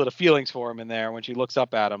has a little bit of feelings for him in there when she looks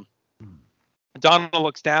up at him. Donna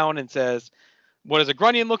looks down and says, what does a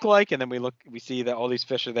grunion look like? And then we see that all these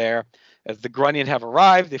fish are there. As the grunion have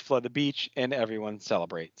arrived, they flood the beach, and everyone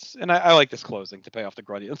celebrates. And I like this closing to pay off the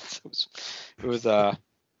grunions. It was a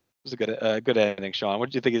good ending, Shawn. What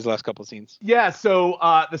did you think of these last couple of scenes? Yeah, so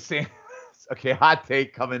the sand. Okay, hot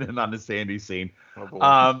take coming in on the Sandy scene.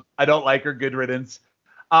 I don't like her. Good riddance.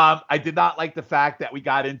 I did not like the fact that we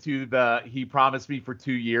got into he promised me for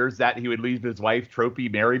 2 years that he would leave his wife trophy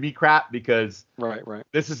marry me crap, because right.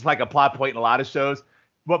 This is like a plot point in a lot of shows.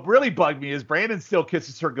 What really bugged me is Brandon still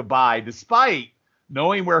kisses her goodbye despite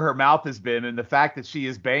knowing where her mouth has been, and the fact that she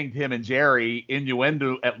has banged him and Jerry,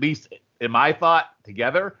 innuendo, at least in my thought,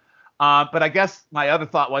 together. But I guess my other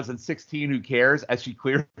thought was in 16, who cares, as she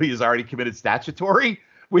clearly has already committed statutory,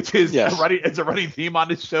 which is it's a running theme on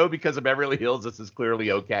this show because of Beverly Hills. This is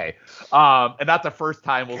clearly okay. And not the first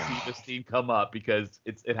time we'll see this theme come up, because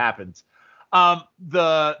it happens.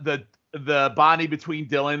 The bonding between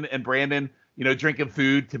Dylan and Brandon, drinking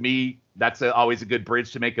food, to me, that's always a good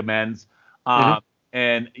bridge to make amends. And,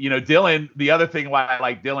 Dylan, the other thing why I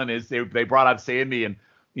like Dylan is they brought up Sandy, and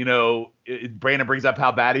Brandon brings up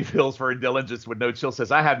how bad he feels for her, and Dylan just with no chill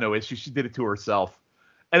says, I have no issue. She did it to herself.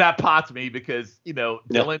 And that pots me because,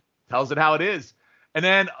 Dylan tells it how it is. And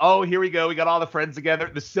then, here we go. We got all the friends together.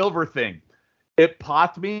 The silver thing. It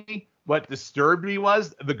popped me. What disturbed me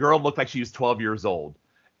was the girl looked like she was 12 years old.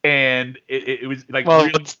 And it was like, well,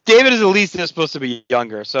 David is at least supposed to be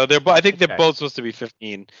younger, so I think they're both supposed to be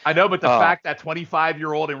 15. I know, but the fact that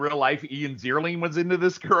 25-year-old in real life Ian Zierling was into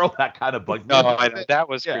this girl, that kind of bugged me. No, I know, that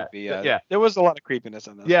was creepy. Yeah, there was a lot of creepiness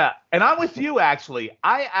in this. Yeah, and I'm with you actually.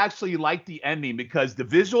 I actually like the ending because the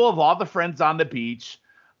visual of all the friends on the beach,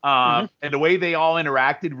 and the way they all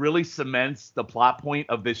interacted really cements the plot point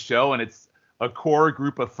of this show, and it's a core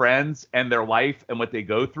group of friends and their life and what they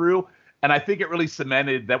go through. And I think it really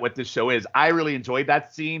cemented that what this show is. I really enjoyed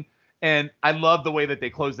that scene. And I love the way that they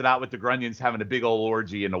closed it out with the Grunions having a big old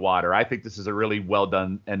orgy in the water. I think this is a really well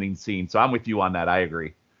done ending scene. So I'm with you on that. I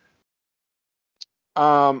agree.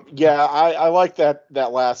 Yeah, I like that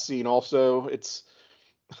last scene also. It's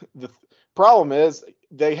the problem is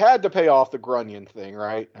they had to pay off the Grunion thing,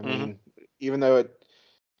 right? I mean, even though it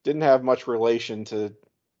didn't have much relation to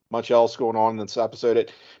much else going on in this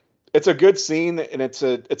episode, it's a good scene, and it's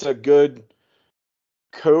a good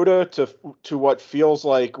coda to what feels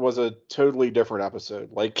like was a totally different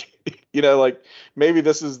episode. Like, like maybe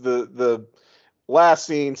this is the last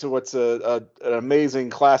scene to what's an amazing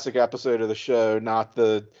classic episode of the show, not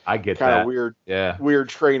the I get kind that. of weird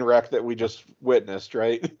train wreck that we just witnessed,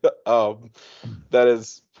 right? That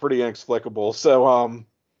is pretty inexplicable. So,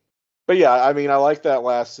 but yeah, I mean, I like that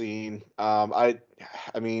last scene. I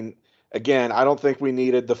mean, again, I don't think we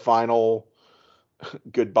needed the final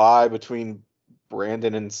goodbye between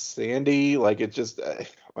Brandon and Sandy. Like, it just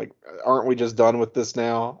like, aren't we just done with this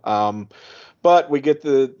now? But we get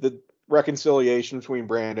the reconciliation between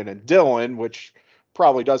Brandon and Dylan, which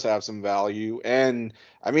probably does have some value. And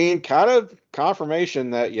I mean, kind of confirmation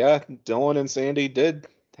that, yeah, Dylan and Sandy did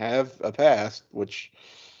have a past, which,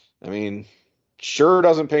 I mean, sure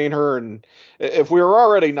doesn't paint her. And if we were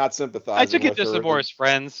already not sympathizing, I took it with just her, more as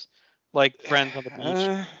friends, like friends on the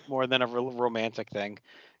beach, more than a romantic thing.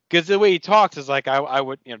 Because the way he talks is like, I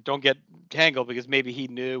would, don't get tangled, because maybe he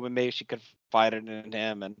knew and maybe she could find it in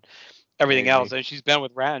him and everything else. And she's been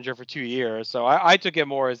with Rattinger for 2 years. So I took it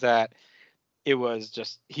more as that it was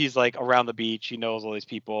just, he's like around the beach. He knows all these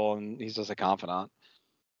people and he's just a confidant.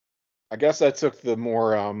 I guess I took the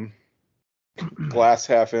more glass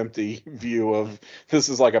half empty view of this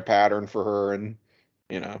is like a pattern for her. And,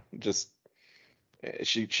 just I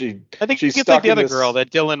think she's it's like the other girl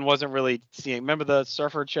that Dylan wasn't really seeing. Remember the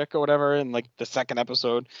surfer chick or whatever in like the second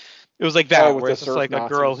episode? It was like that, where it's just like Nazis. a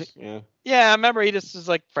girl. Yeah, I remember he just is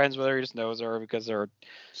like friends with her. He just knows her because they're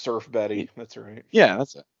Surf Betty. That's right. Yeah,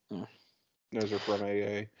 that's it. Yeah. Knows her from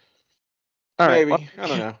AA. All right, maybe. Well, I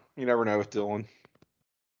don't know. You never know with Dylan.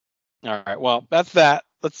 All right. Well, that's that.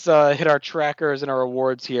 Let's hit our trackers and our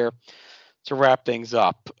awards here to wrap things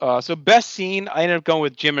up. So best scene, I ended up going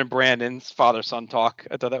with Jim and Brandon's father-son talk.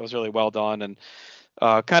 I thought that was really well done and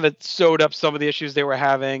kind of sewed up some of the issues they were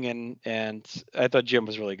having, and I thought Jim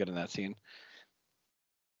was really good in that scene.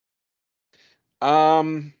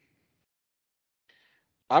 I'm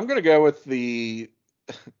gonna go with the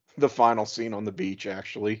final scene on the beach,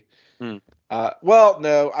 actually. Well,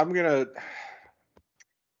 no, I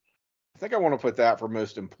think I want to put that for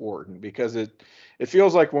most important, because it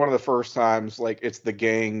feels like one of the first times, like, it's the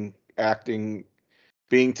gang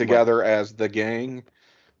being together as the gang.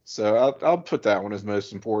 So I'll put that one as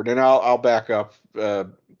most important, and I'll back up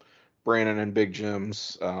Brandon and Big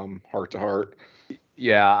Jim's heart to heart.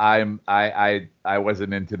 Yeah, I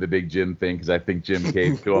wasn't into the Big Jim thing because I think Jim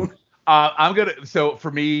caved to him. So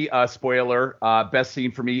for me, spoiler, best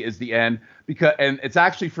scene for me is the end, and it's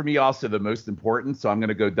actually for me also the most important. So I'm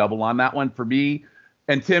gonna go double on that one for me.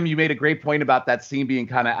 And Tim, you made a great point about that scene being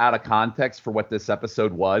kind of out of context for what this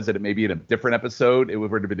episode was, and it may be in a different episode it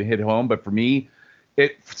would have been hit home. But for me,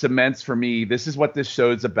 it cements for me this is what this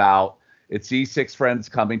show's about. It's these six friends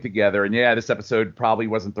coming together, and yeah, this episode probably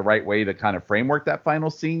wasn't the right way to kind of framework that final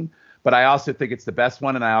scene, but I also think it's the best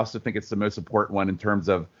one, and I also think it's the most important one in terms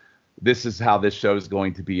of this is how this show is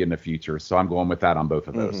going to be in the future. So I'm going with that on both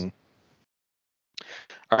of those. Mm-hmm.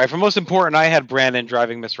 All right, for most important, I had Brandon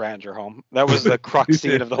driving Miss Rattinger home. That was the crux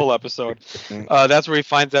scene of the whole episode. That's where he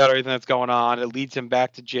finds out everything that's going on. It leads him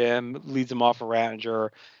back to Jim, leads him off of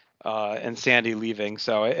Rattinger, and Sandy leaving.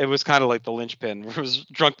 So it was kind of like the linchpin. It was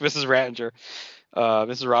drunk Mrs. Rattinger,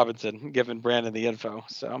 Mrs. Robinson, giving Brandon the info.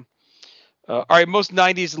 So, all right, most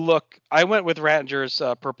 90s look. I went with Rattinger's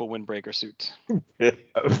purple windbreaker suit.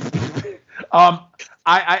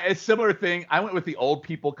 A similar thing. I went with the old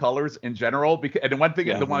people colors in general, because, and one thing,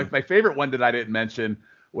 my favorite one that I didn't mention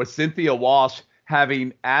was Cynthia Walsh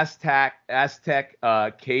having Aztec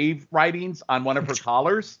cave writings on one of her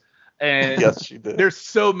collars. And yes, she did. There's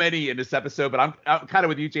so many in this episode, but I'm kind of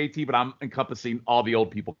with you, JT, but I'm encompassing all the old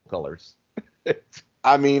people colors.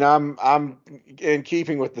 I mean, I'm in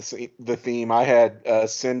keeping with the theme. I had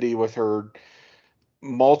Cindy with her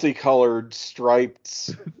multicolored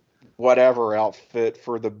striped whatever outfit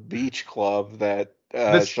for the beach club that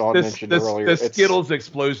Shawn mentioned earlier. The Skittles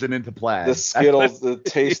explosion into plaid. The Skittles, the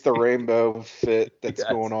taste the rainbow fit that's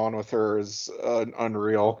going on with her is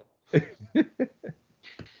unreal.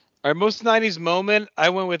 Our most 90s moment, I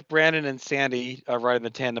went with Brandon and Sandy riding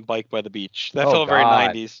the tandem bike by the beach. That felt very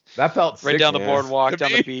 90s. That felt right down the 60s boardwalk, to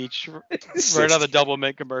down me. the beach, right on the Double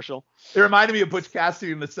Mint commercial. It reminded me of Butch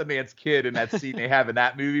Cassidy and the Sundance Kid in that scene they have in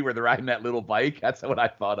that movie where they're riding that little bike. That's what I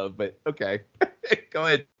thought of. But okay, go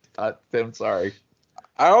ahead, Tim. Sorry.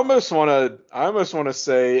 I almost want to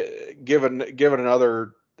say, given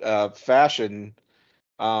another fashion,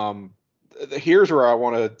 here's where I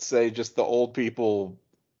want to say just the old people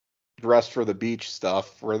dressed for the beach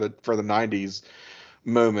stuff for the 90s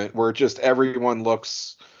moment, where just everyone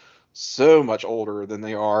looks so much older than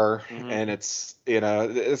they are, and it's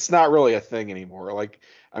it's not really a thing anymore. Like,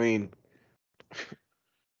 I mean,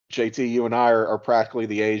 JT, you and I are practically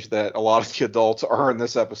the age that a lot of the adults are in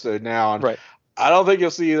this episode now, and right. I don't think you'll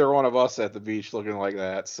see either one of us at the beach looking like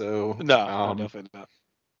that. So no, definitely not.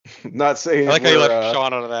 Not saying I like how you left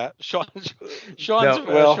Shawn out of that. Sean's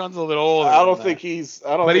a little older. I don't think he's.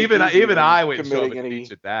 I don't. But think even I wouldn't show committing up at the any.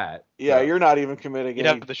 beach at that. Yeah, so. You're not even committing You'd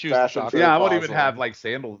any have the shoes fashion. Yeah, I won't even on. have like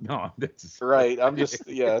sandals. No, right. I'm just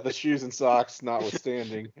the shoes and socks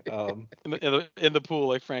notwithstanding. In the pool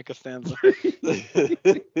like Frank Costanza.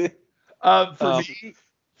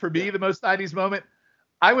 For me, the most 90s moment,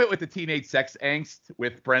 I went with the teenage sex angst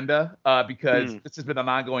with Brenda because this has been an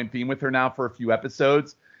ongoing theme with her now for a few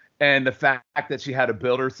episodes. And the fact that she had to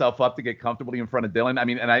build herself up to get comfortably in front of Dylan. I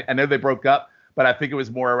mean, and I know they broke up, but I think it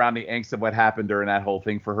was more around the angst of what happened during that whole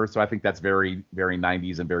thing for her. So I think that's very, very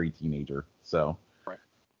 90s and very teenager. So. Right.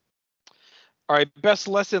 All right. Best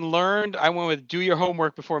lesson learned. I went with do your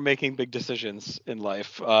homework before making big decisions in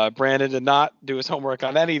life. Brandon did not do his homework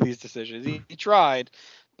on any of these decisions. He tried,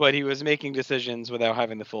 but he was making decisions without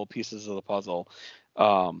having the full pieces of the puzzle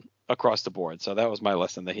across the board. So that was my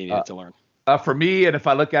lesson that he needed to learn. For me, and if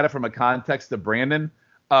I look at it from a context of Brandon,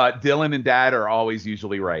 Dylan and Dad are always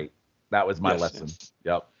usually right. That was my lesson. Yes.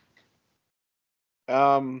 Yep.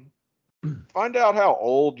 Find out how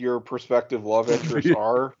old your prospective love interests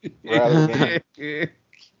are, rather than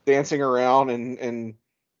dancing around and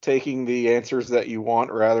taking the answers that you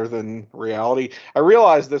want rather than reality. I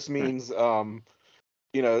realize this means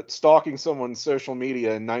stalking someone's social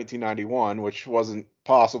media in 1991, which wasn't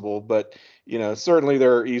possible, but certainly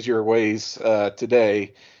there are easier ways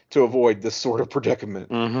today to avoid this sort of predicament.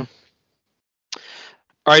 Mm-hmm.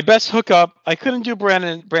 All right, best hookup. I couldn't do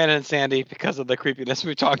Brandon and Sandy because of the creepiness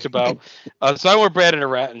we talked about. So I went Brandon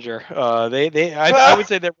and Rattinger. I would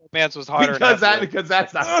say their romance was harder. because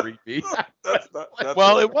that's not creepy. It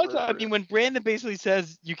was. I mean, when Brandon basically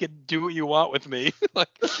says you can do what you want with me,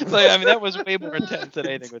 that was way more intense than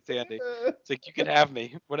anything with Sandy. It's like you can have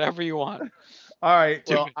me, whatever you want. All right,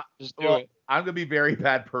 just do it. I'm gonna be a very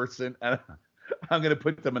bad person, and I'm gonna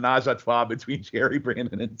put the menage a trois between Jerry,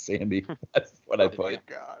 Brandon, and Sandy. That's what I put. Oh,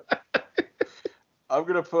 God. I'm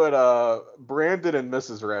gonna put Brandon and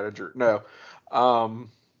Mrs. Rattinger. No,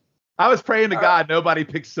 I was praying to God nobody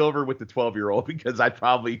picked Silver with the 12-year-old because I'd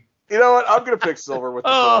probably. You know what? I'm gonna pick Silver with the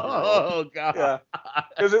 12-year-old. Oh God! Yeah,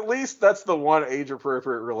 because at least that's the one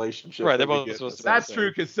age-appropriate relationship. Right, they're both supposed to. That's true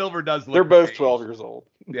because Silver does look. They're both 12 years old.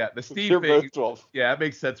 Yeah, the Steve They're thing. both 12. Yeah, it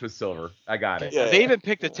makes sense with Silver. I got it. Yeah, they even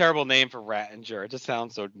picked a terrible name for Rattinger. It just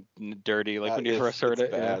sounds so dirty. Like when you first heard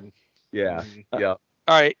it. Bad. Yeah. Yeah.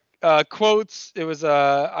 All right. Quotes. It was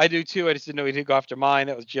I do too. I just didn't know he'd go after mine.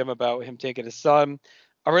 That was Jim about him taking his son.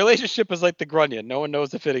 A relationship is like the Grunion. No one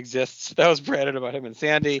knows if it exists. That was Brandon about him and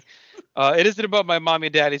Sandy. It isn't about my mommy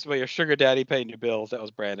and daddy. It's about your sugar daddy paying your bills. That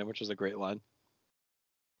was Brandon, which was a great line.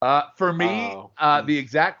 For me, the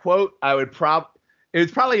exact quote it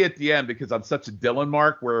was probably at the end because I'm such a Dylan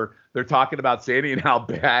mark where they're talking about Sandy and how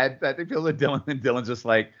bad that they feel that Dylan, and Dylan's just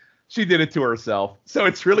like, she did it to herself. So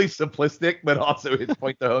it's really simplistic, but also it's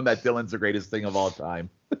point to home that Dylan's the greatest thing of all time.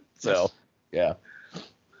 So, yeah.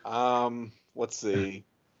 Let's see.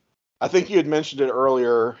 I think you had mentioned it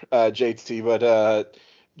earlier, JT, but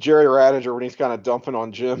Jerry Rattinger, when he's kind of dumping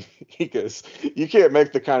on Jim, he goes, you can't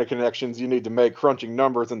make the kind of connections you need to make crunching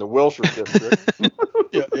numbers in the Wilshire district.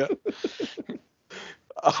 Yeah.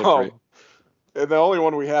 And the only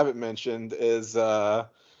one we haven't mentioned is,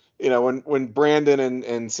 when Brandon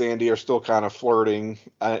and Sandy are still kind of flirting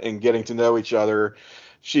and getting to know each other,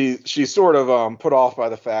 she's sort of put off by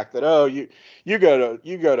the fact that, you go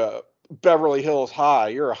to Beverly Hills High,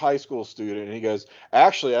 you're a high school student. And he goes,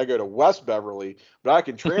 actually, I go to West Beverly, but I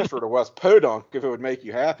can transfer to West Podunk if it would make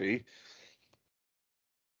you happy.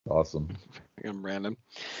 Awesome. I'm random.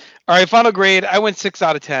 All right, final grade. I went 6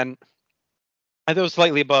 out of 10. I thought it was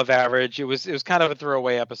slightly above average. It was kind of a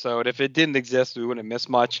throwaway episode. If it didn't exist, we wouldn't miss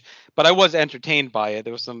much. But I was entertained by it.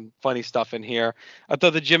 There was some funny stuff in here. I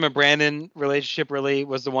thought the Jim and Brandon relationship really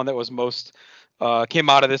was the one that was most Came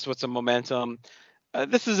out of this with some momentum.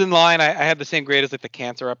 This is in line. I had the same grade as like the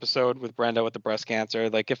cancer episode with Brenda with the breast cancer.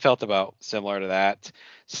 Like it felt about similar to that.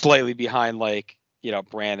 Slightly behind like,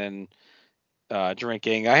 Brandon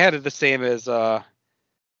drinking. I had it the same as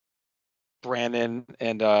Brandon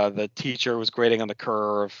and the teacher was grading on the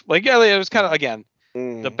curve. Like, yeah, it was kind of, again,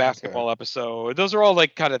 the basketball episode. Those are all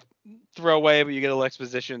like kind of throwaway, but you get a little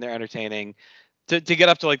exposition. They're entertaining. To get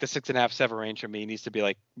up to like the 6.5, 7 range for me needs to be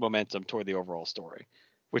like momentum toward the overall story,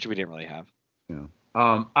 which we didn't really have.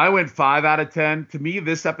 Yeah. I went 5 out of 10. To me,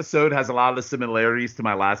 this episode has a lot of the similarities to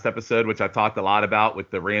my last episode, which I talked a lot about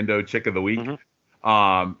with the rando chick of the week.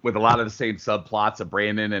 With a lot of the same subplots of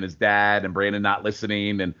Brandon and his dad and Brandon not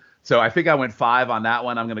listening. And so I think I went 5 on that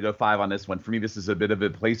one. I'm going to go 5 on this one. For me, this is a bit of a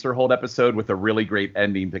placer hold episode with a really great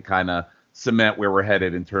ending to kind of cement where we're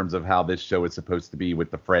headed in terms of how this show is supposed to be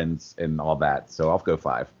with the friends and all that. So I'll go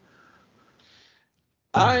 5.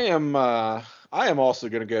 I am also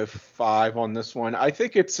going to go 5 on this one. I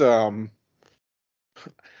think it's a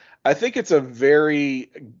very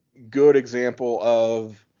good example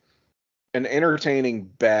of an entertaining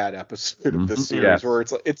bad episode of this series, where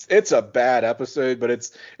it's a bad episode, but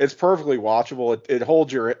it's perfectly watchable. It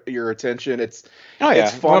holds your attention. It's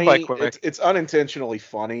funny. It's unintentionally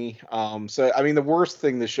funny. So I mean, the worst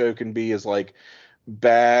thing the show can be is like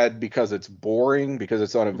bad because it's boring, because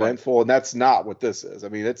it's uneventful, and that's not what this is. I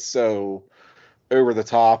mean, it's so over the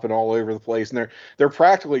top and all over the place, and they're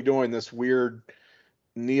practically doing this weird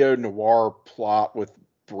neo-noir plot with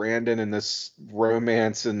Brandon and this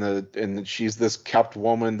romance and she's this kept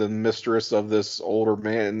woman, the mistress of this older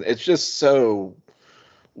man. It's just so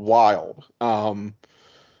wild. And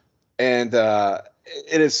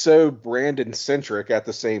it is so Brandon centric at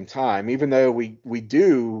the same time, even though we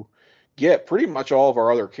do get pretty much all of our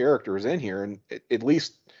other characters in here, and at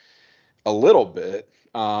least a little bit.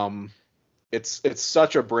 It's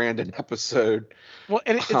such a Brandon episode. Well,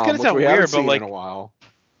 and it's gonna sound weird, but like in a while.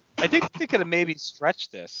 I think they could have maybe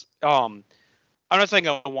stretched this. I'm not saying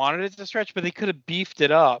I wanted it to stretch, but they could have beefed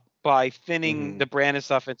it up by thinning the Brandon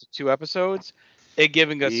stuff into 2 episodes and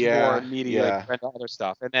giving us more media and other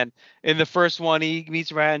stuff. And then in the first one, he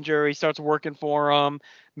meets Rattinger, he starts working for him.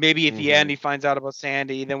 Maybe at the end, he finds out about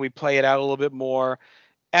Sandy. Then we play it out a little bit more.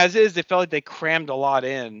 As is, it felt like they crammed a lot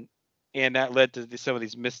in, and that led to some of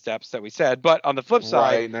these missteps that we said. But on the flip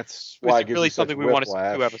side, and that's why it's really something we want to see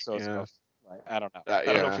 2 episodes of. I don't know. I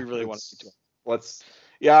don't know if we really want to see it.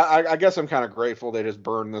 I guess I'm kind of grateful they just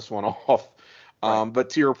burned this one off. But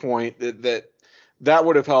to your point, that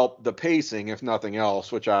would have helped the pacing, if nothing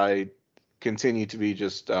else, which I continue to be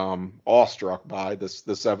just awestruck by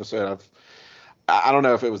this episode. I don't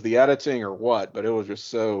know if it was the editing or what, but it was just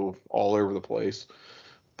so all over the place.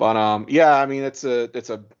 But I mean, it's a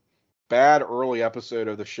bad early episode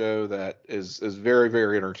of the show that is very,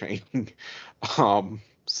 very entertaining.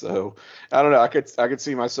 So I don't know. I could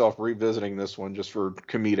see myself revisiting this one just for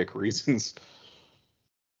comedic reasons.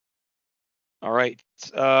 All right.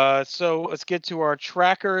 So let's get to our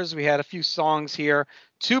trackers. We had a few songs here.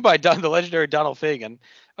 2 by the legendary Donald Fagen.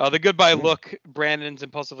 The Goodbye Look, Brandon's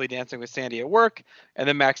impulsively dancing with Sandy at work. And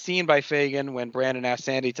then Maxine by Fagen, when Brandon asked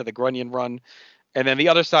Sandy to the Grunion Run. And then The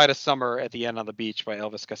Other Side of Summer at the end on the beach by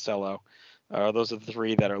Elvis Costello. Those are the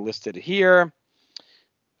 3 that are listed here.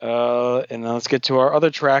 And then let's get to our other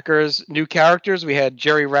trackers. New characters. We had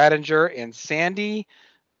Jerry Rattinger and Sandy.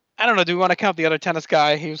 I don't know. Do we want to count the other tennis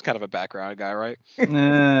guy? He was kind of a background guy, right?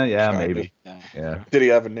 Yeah, maybe. Yeah. Did he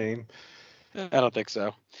have a name? I don't think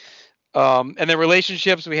so. And then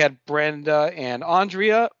relationships. We had Brenda and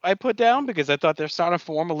Andrea. I put down because I thought they're starting to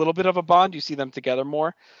form a little bit of a bond. You see them together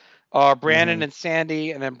more. Brandon and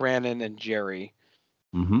Sandy, and then Brandon and Jerry.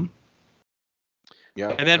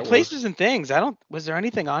 Yeah. And then places and things. Was there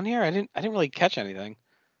anything on here? I didn't really catch anything.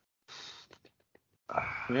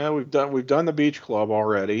 Yeah, we've done the beach club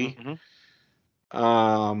already.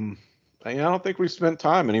 I don't think we spent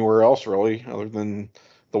time anywhere else really, other than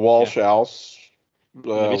the Walsh house,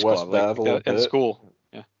 West Bev, a little bit, and school.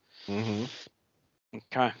 Yeah. Okay.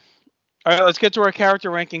 All right, let's get to our character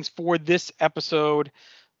rankings for this episode.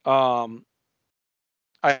 I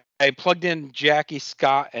plugged in Jackie,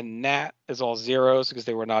 Scott, and Nat as all zeros because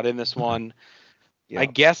they were not in this one. I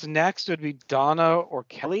guess next would be Donna or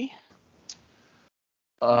Kelly.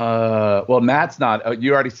 Well, Nat's not.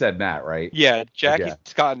 You already said Nat, right? Yeah, Jackie,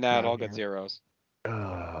 Scott, and Nat all got zeros.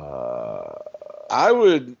 I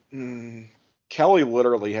would. Kelly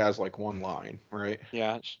literally has like 1 line, right?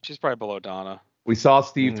 Yeah, she's probably below Donna. We saw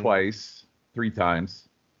Steve twice, 3 times.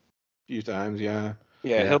 A few times, yeah.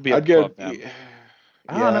 Yeah, he'll be above them.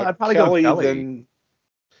 I don't know. I'd probably go Kelly.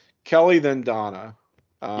 Kelly, then Donna.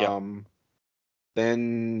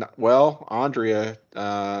 Then, well, Andrea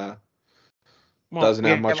doesn't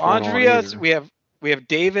have much going on Andrea's. either. We have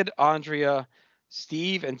David, Andrea,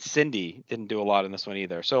 Steve, and Cindy didn't do a lot in this one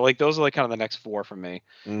either. So like those are like kind of the next four for me.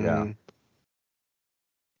 Yeah.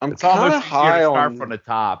 I'm It's almost kind of easier high to start on from the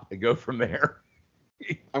top and go from there.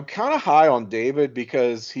 I'm kind of high on David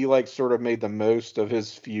because he like sort of made the most of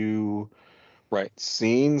his few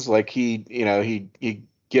scenes. Like he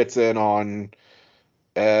gets in on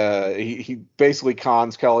he basically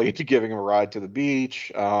cons Kelly into giving him a ride to the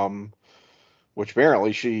beach, which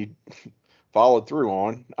apparently she followed through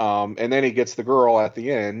on. And then he gets the girl at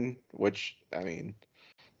the end, which I mean,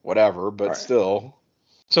 whatever, but still.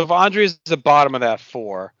 So if Andrea's the bottom of that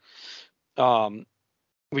four,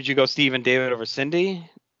 would you go Steve and David over Cindy?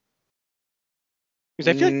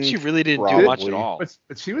 Because I feel like she really didn't do much at all.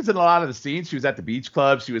 But she was in a lot of the scenes. She was at the beach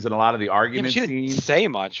club. She was in a lot of the argument she scenes. Didn't say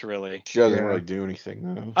much, really. She doesn't really do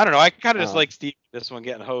anything, though. I don't know. I kind of just like Steve, this one,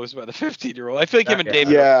 getting hosed by the 15-year-old. I feel like him and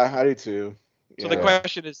David. Yeah, I do too. So the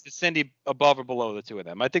question is Cindy above or below the two of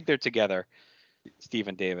them? I think they're together, Steve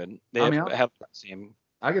and David. They have the same.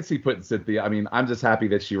 I can see putting Cynthia. I mean, I'm just happy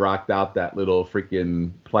that she rocked out that little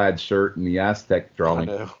freaking plaid shirt and the Aztec drawing.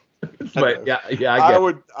 I know. But yeah,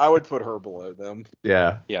 I would put her below them.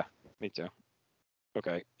 Yeah, me too.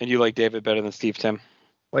 Okay, and you like David better than Steve, Tim?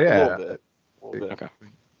 Well, yeah, a little bit. Okay.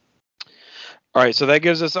 All right, so that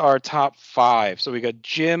gives us our top five. So we got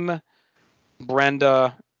Jim,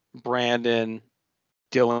 Brenda, Brandon,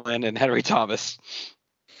 Dylan, and Henry Thomas.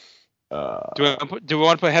 Do we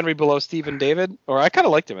want to put Henry below Steve and David? Or I kind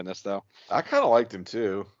of liked him in this though. I kind of liked him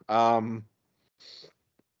too. Probably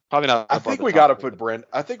not. I think we got to put Brenda.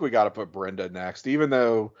 I think we got to put Brenda next, even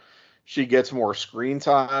though she gets more screen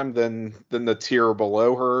time than the tier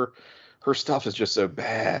below her. Her stuff is just so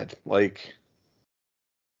bad. Like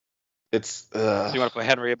it's. So you want to put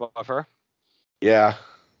Henry above her? Yeah.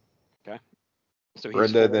 Okay. So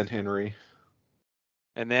Brenda, then Henry.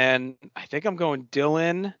 And then I think I'm going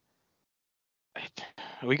Dylan.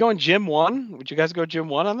 Are we going Jim 1? Would you guys go Jim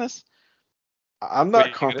 1 on this? I'm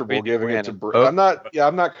not comfortable giving it to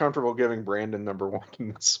I'm not comfortable giving Brandon number 1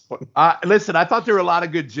 in this one. Listen, I thought there were a lot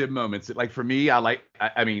of good Jim moments. Like for me, I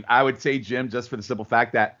mean, I would say Jim just for the simple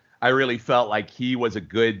fact that I really felt like he was a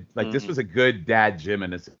good, this was a good dad Jim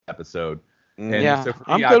in this episode. And so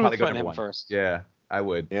for me, I'm good with putting him first. Yeah, I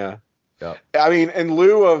would. Yeah. Yep. I mean, in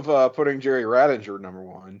lieu of putting Jerry Rattinger number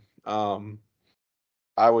 1,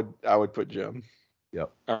 I would put Jim.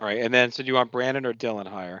 Yep. All right, and then so do you want Brandon or Dylan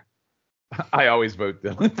higher? I always vote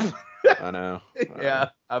Dylan. I know.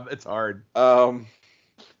 Yeah, it's hard. It's a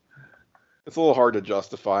little hard to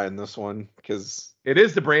justify in this one because it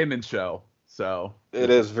is the Brandon show. So it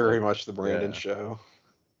is very much the Brandon show.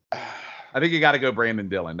 I think you got to go Brandon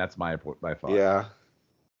Dylan. That's my thought. Yeah.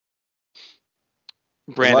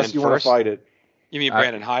 Brandon Unless you want to fight it. You mean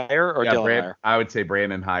Brandon higher or Dylan higher? I would say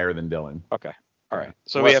Brandon higher than Dylan. Okay. All right.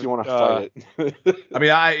 So unless you want to fight it. I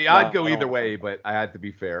mean, I'd go either way, but I had to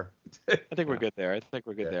be fair. I think we're good there.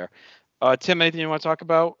 there. Tim, anything you want to talk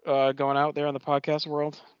about going out there in the podcast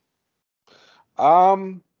world?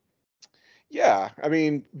 Yeah. I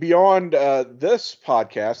mean, beyond this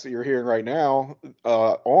podcast that you're hearing right now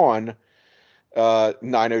on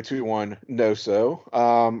 9021 No-So,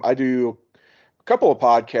 I do a couple of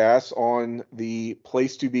podcasts on the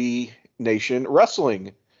Place to Be Nation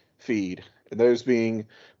wrestling feed. And those being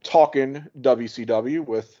Talkin' WCW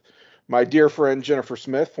with my dear friend Jennifer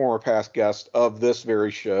Smith, former past guest of this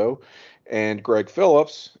very show, and Greg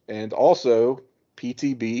Phillips, and also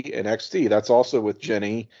PTB NXT. That's also with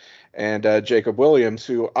Jenny and Jacob Williams,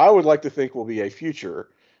 who I would like to think will be a future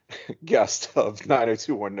guest of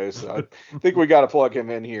 9021 No-So. I think we got to plug him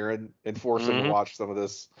in here and force him to watch some of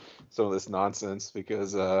this nonsense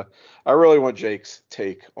because I really want Jake's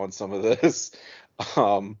take on some of this.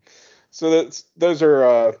 So those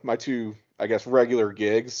are my two, I guess, regular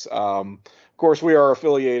gigs. Of course, we are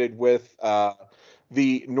affiliated with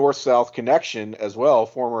the North-South Connection as well.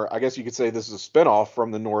 Former, I guess you could say this is a spinoff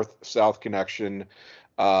from the North-South Connection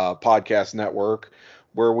podcast network,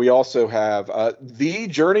 where we also have The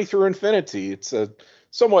Journey Through Infinity. It's a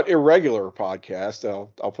somewhat irregular podcast,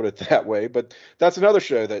 I'll put it that way, but that's another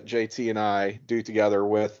show that JT and I do together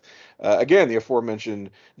with, again, the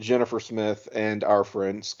aforementioned Jennifer Smith and our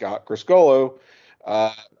friend Scott Criscolo.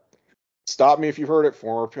 Stop me if you've heard it,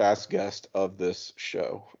 former past guest of this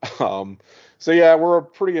show. So yeah, we're a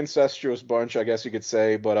pretty incestuous bunch, I guess you could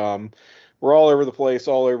say, but we're all over the place,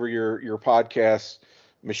 all over your podcast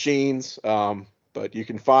machines. But you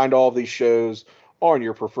can find all of these shows on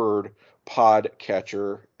your preferred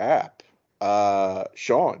podcatcher app.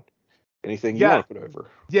 Shawn, Anything you want to put over?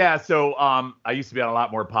 Yeah, so I used to be on a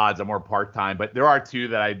lot more pods. I'm more part-time, but there are two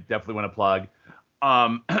that I definitely want to plug.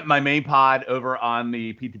 My main pod over on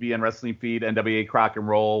the PTBN Wrestling feed, NWA Crock and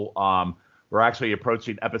Roll. We're actually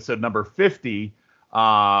approaching episode number 50,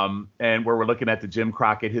 and where we're looking at the Jim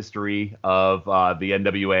Crockett history of the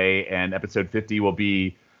NWA, and episode 50 will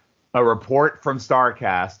be a report from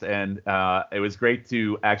StarCast, and it was great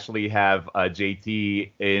to actually have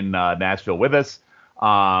JT in Nashville with us.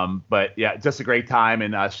 But yeah, just a great time.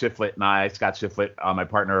 And Shiflett and I, Scott Shiflett, my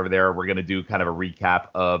partner over there, we're going to do kind of a recap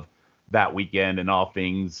of that weekend and all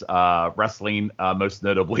things wrestling, most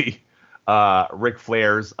notably Ric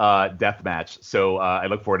Flair's death match. So I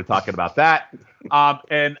look forward to talking about that.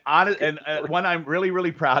 And one I'm really,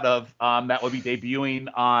 really proud of that will be debuting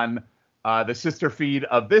on the sister feed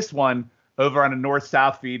of this one over on the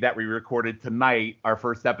North-South feed that we recorded tonight. Our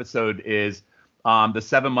first episode is the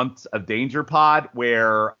 7 Months of Danger pod,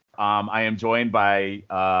 where I am joined by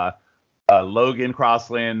Logan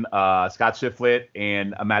Crossland, Scott Shiflett,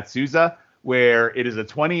 and Matt Souza, where it is a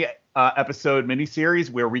 20 episode miniseries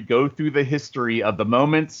where we go through the history of the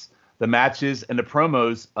moments, the matches, and the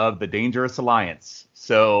promos of the Dangerous Alliance.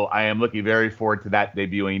 So I am looking very forward to that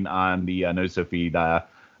debuting on the NoSo feed.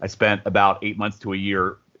 I spent about 8 months to a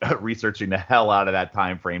year researching the hell out of that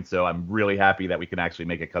time frame, so I'm really happy that we can actually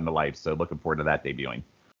make it come to life. So looking forward to that debuting.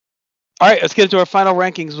 All right, let's get into our final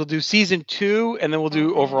rankings. We'll do season 2, and then we'll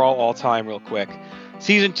do overall all-time real quick.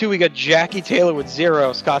 Season 2, we got Jackie Taylor with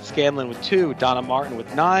 0, Scott Scanlon with 2, Donna Martin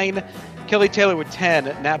with 9, Kelly Taylor with 10,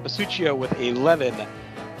 Nat Basuccio with 11,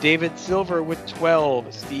 David Silver with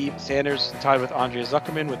 12, Steve Sanders tied with Andrea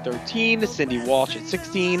Zuckerman with 13, Cindy Walsh at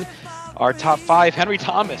 16. Our top 5, Henry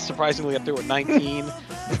Thomas, surprisingly up there with 19.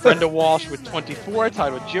 Brenda Walsh with 24,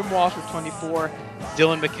 tied with Jim Walsh with 24.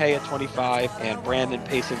 Dylan McKay at 25. And Brandon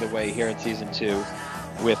pacing the way here in Season 2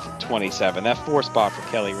 with 27. That 4 spot for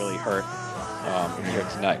Kelly really hurt here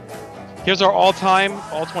tonight. Here's our all-time,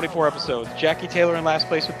 all 24 episodes. Jackie Taylor in last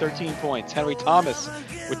place with 13 points. Henry Thomas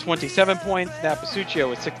with 27 points. Nat Basuccio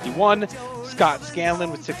with 61. Scott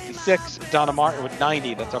Scanlon with 66. Donna Martin with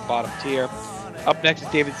 90. That's our bottom tier. Up next is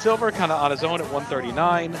David Silver, kind of on his own at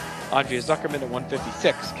 139. Andrea Zuckerman at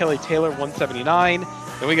 156. Kelly Taylor, 179.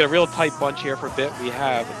 Then we get a real tight bunch here for a bit. We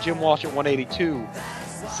have Jim Walsh at 182.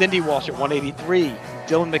 Cindy Walsh at 183.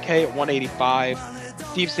 Dylan McKay at 185.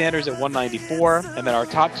 Steve Sanders at 194. And then our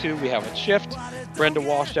top 2, we have a shift. Brenda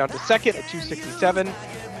Walsh down to second at 267.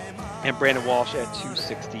 And Brandon Walsh at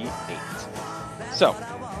 268. So,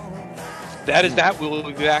 that is that. We will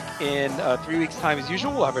be back in 3 weeks' time as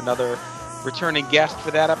usual. We'll have another returning guest for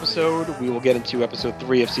that episode. We will get into episode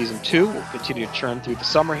 3 of season 2. We'll continue to churn through the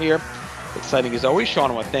summer here. Exciting as always. Shawn,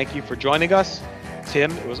 I want to thank you for joining us.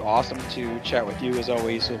 Tim, it was awesome to chat with you as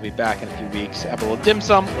always. We'll be back in a few weeks. Have a little dim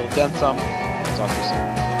sum, a little den sum. Talk to you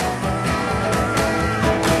soon.